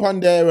you jump on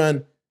there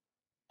and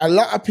a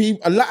lot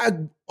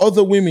of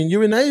other women,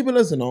 you're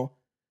enablers, you know.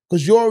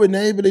 Because you're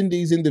enabling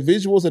these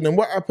individuals. And then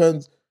what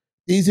happens?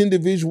 These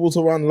individuals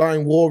are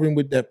online warring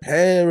with their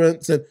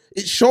parents, and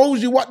it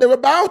shows you what they're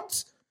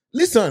about.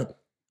 Listen,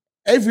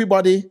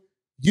 everybody,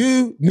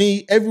 you,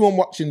 me, everyone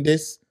watching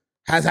this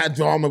has had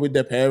drama with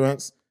their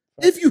parents.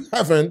 If you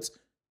haven't,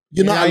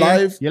 you're not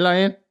alive. You're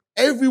lying.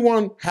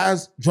 Everyone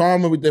has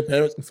drama with their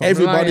parents. If I'm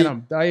Everybody. lying,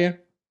 I'm dying.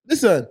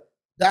 Listen,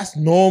 that's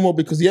normal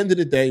because at the end of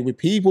the day, with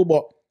people,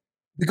 but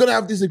we're going to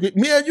have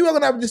disagreements. Me and you are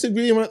going to have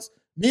disagreements.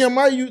 Me and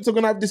my youths are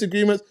going to have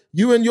disagreements.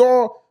 You and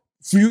your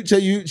future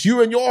youths,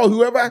 you and your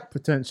whoever.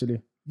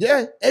 Potentially.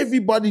 Yeah,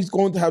 everybody's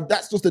going to have,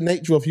 that's just the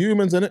nature of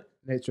humans, isn't it?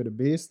 Nature of the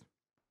beast.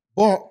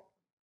 But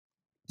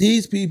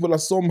these people are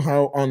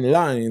somehow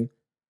online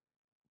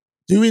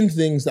doing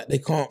things that they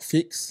can't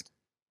fix.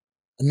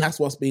 And that's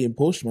what's being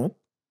pushed, man.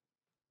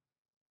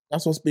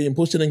 That's what's being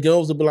pushed. And then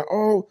girls will be like,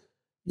 oh,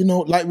 you know,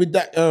 like with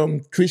that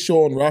Chris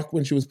Shawn Rock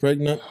when she was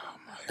pregnant.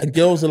 And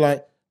girls are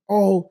like,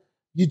 oh,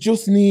 you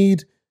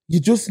need, you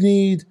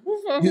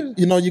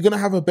know, you're going to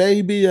have a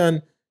baby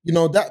and, you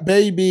know, that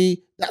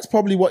baby, that's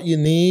probably what you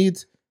need.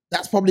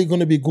 That's probably going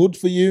to be good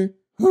for you.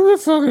 Who the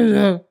fuck is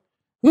that?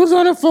 Who's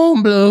on the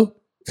phone, Blue?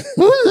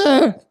 Who's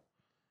there?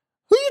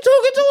 Who you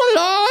talking to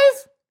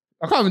alive?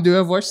 I can't even do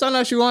her voice. Sound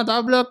like she want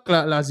that blood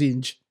clot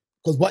lozenge.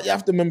 Because what you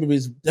have to remember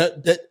is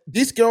that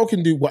this girl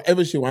can do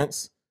whatever she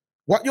wants.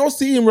 What you're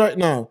seeing right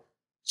now,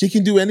 she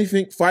can do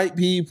anything, fight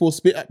people,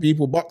 spit at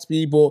people, box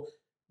people,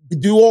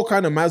 do all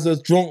kind of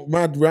mazzers, drunk,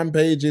 mad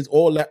rampages,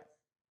 all that.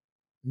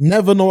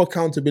 Never no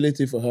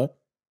accountability for her.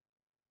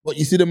 But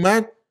you see the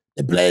man,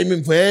 they blame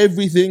him for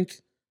everything.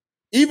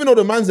 Even though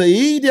the man's an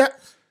idiot.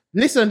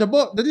 Listen,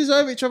 they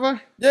deserve each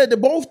other. Yeah, they're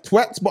both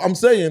twats, but I'm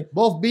saying...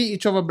 Both beat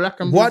each other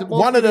black and blue.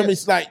 One of them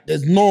is like,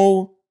 there's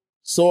no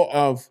sort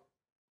of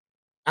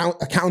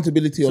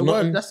accountability or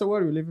nothing. That's the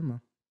world we live in,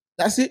 man.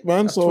 That's it,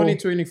 man. That's so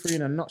 2023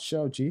 in a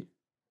nutshell, G.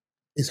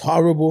 It's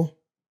horrible.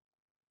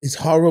 It's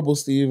horrible,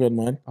 Stephen,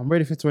 man. I'm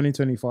ready for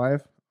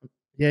 2025.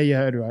 Yeah, you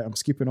heard right. I'm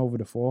skipping over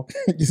the 4.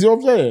 You see what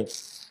I'm saying?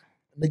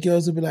 The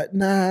girls will be like,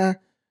 nah,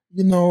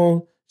 you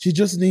know, she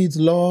just needs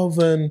love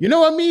and... You know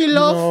what me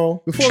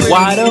love? You know,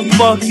 why the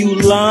fuck you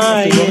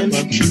lying?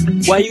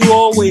 Why you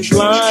always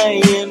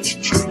lying?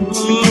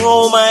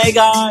 Oh my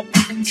God.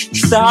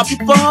 Stop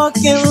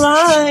fucking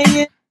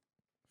lying.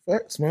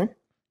 Facts, man.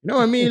 You know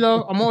what me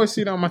love? I'm always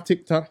seeing it on my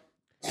TikTok.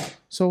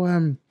 So,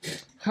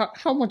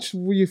 how much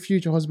will your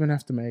future husband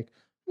have to make?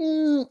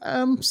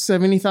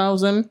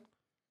 70,000,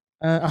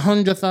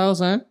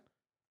 100,000.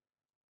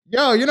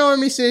 Yo, you know what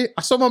me say?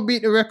 Someone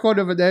beat the record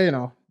over there, you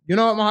know. You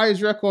know what my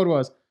highest record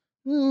was?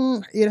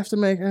 He'd have to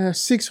make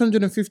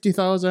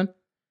 650,000.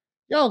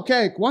 Yo,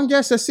 cake. One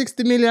guy says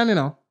 60 million, you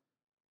know.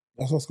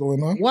 That's what's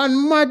going on.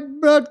 One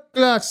mad blood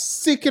clot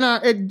sick in her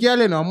head girl,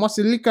 you know. Must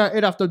lick her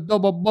head after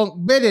double bunk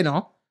bed, you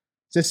know.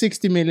 Say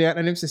 60 million.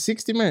 And if it's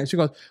 60 million, she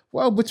goes,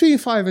 well, between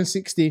 5 and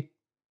 60.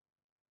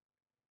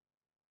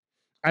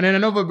 And then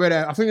another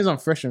brother, I think he's on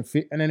Fresh and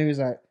Fit. And then he was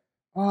like,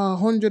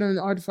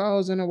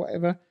 100,000 or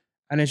whatever.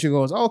 And then she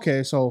goes,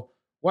 okay, so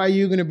what are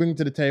you going to bring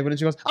to the table? And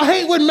she goes, I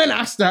hate when men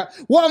ask that.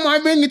 What am I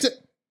bringing to...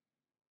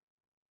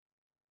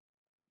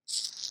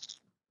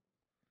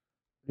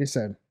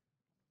 Listen,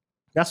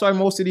 that's why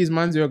most of these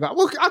mans here got...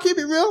 Look, I'll keep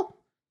it real.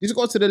 You just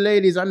go to the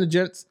ladies and the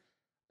gents.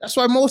 That's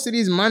why most of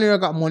these men here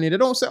got money. They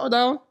don't settle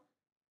down.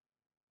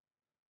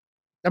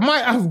 They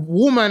might have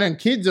women and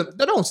kids.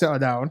 They don't settle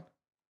down.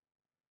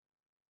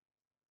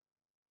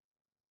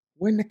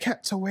 When the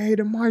cat's away,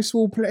 the mice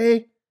will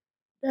play.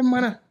 Them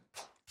man.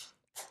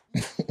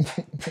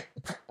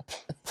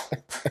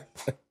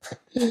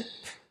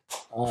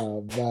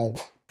 Oh, man.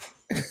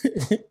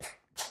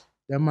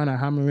 Them man are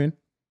hammering.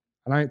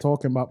 And I ain't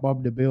talking about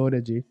Bob the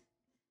Builder, G. It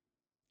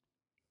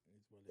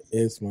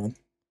is, man.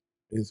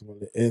 It is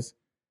what it is.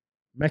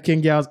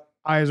 Making girls'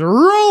 eyes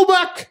roll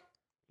back.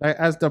 Like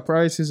as the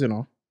prices, you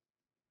know.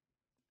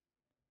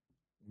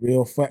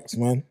 Real facts,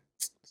 man.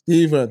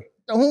 Stephen.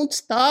 Don't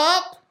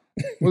stop.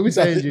 What we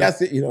saying, G?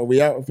 That's it, you know.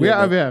 We out of here. We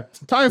out of here.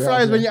 Time We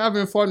flies out when here. you're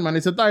having fun, man.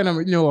 It's a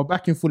dynamic, you know, we're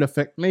back in full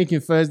effect. Making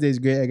Thursdays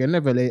great again,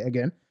 never late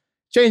again.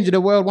 Changing the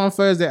world one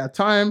Thursday at a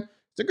time.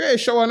 It's the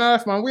greatest show on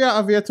earth, man. We out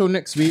of here till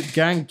next week.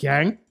 Gang,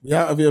 gang. We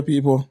out of here,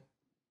 people.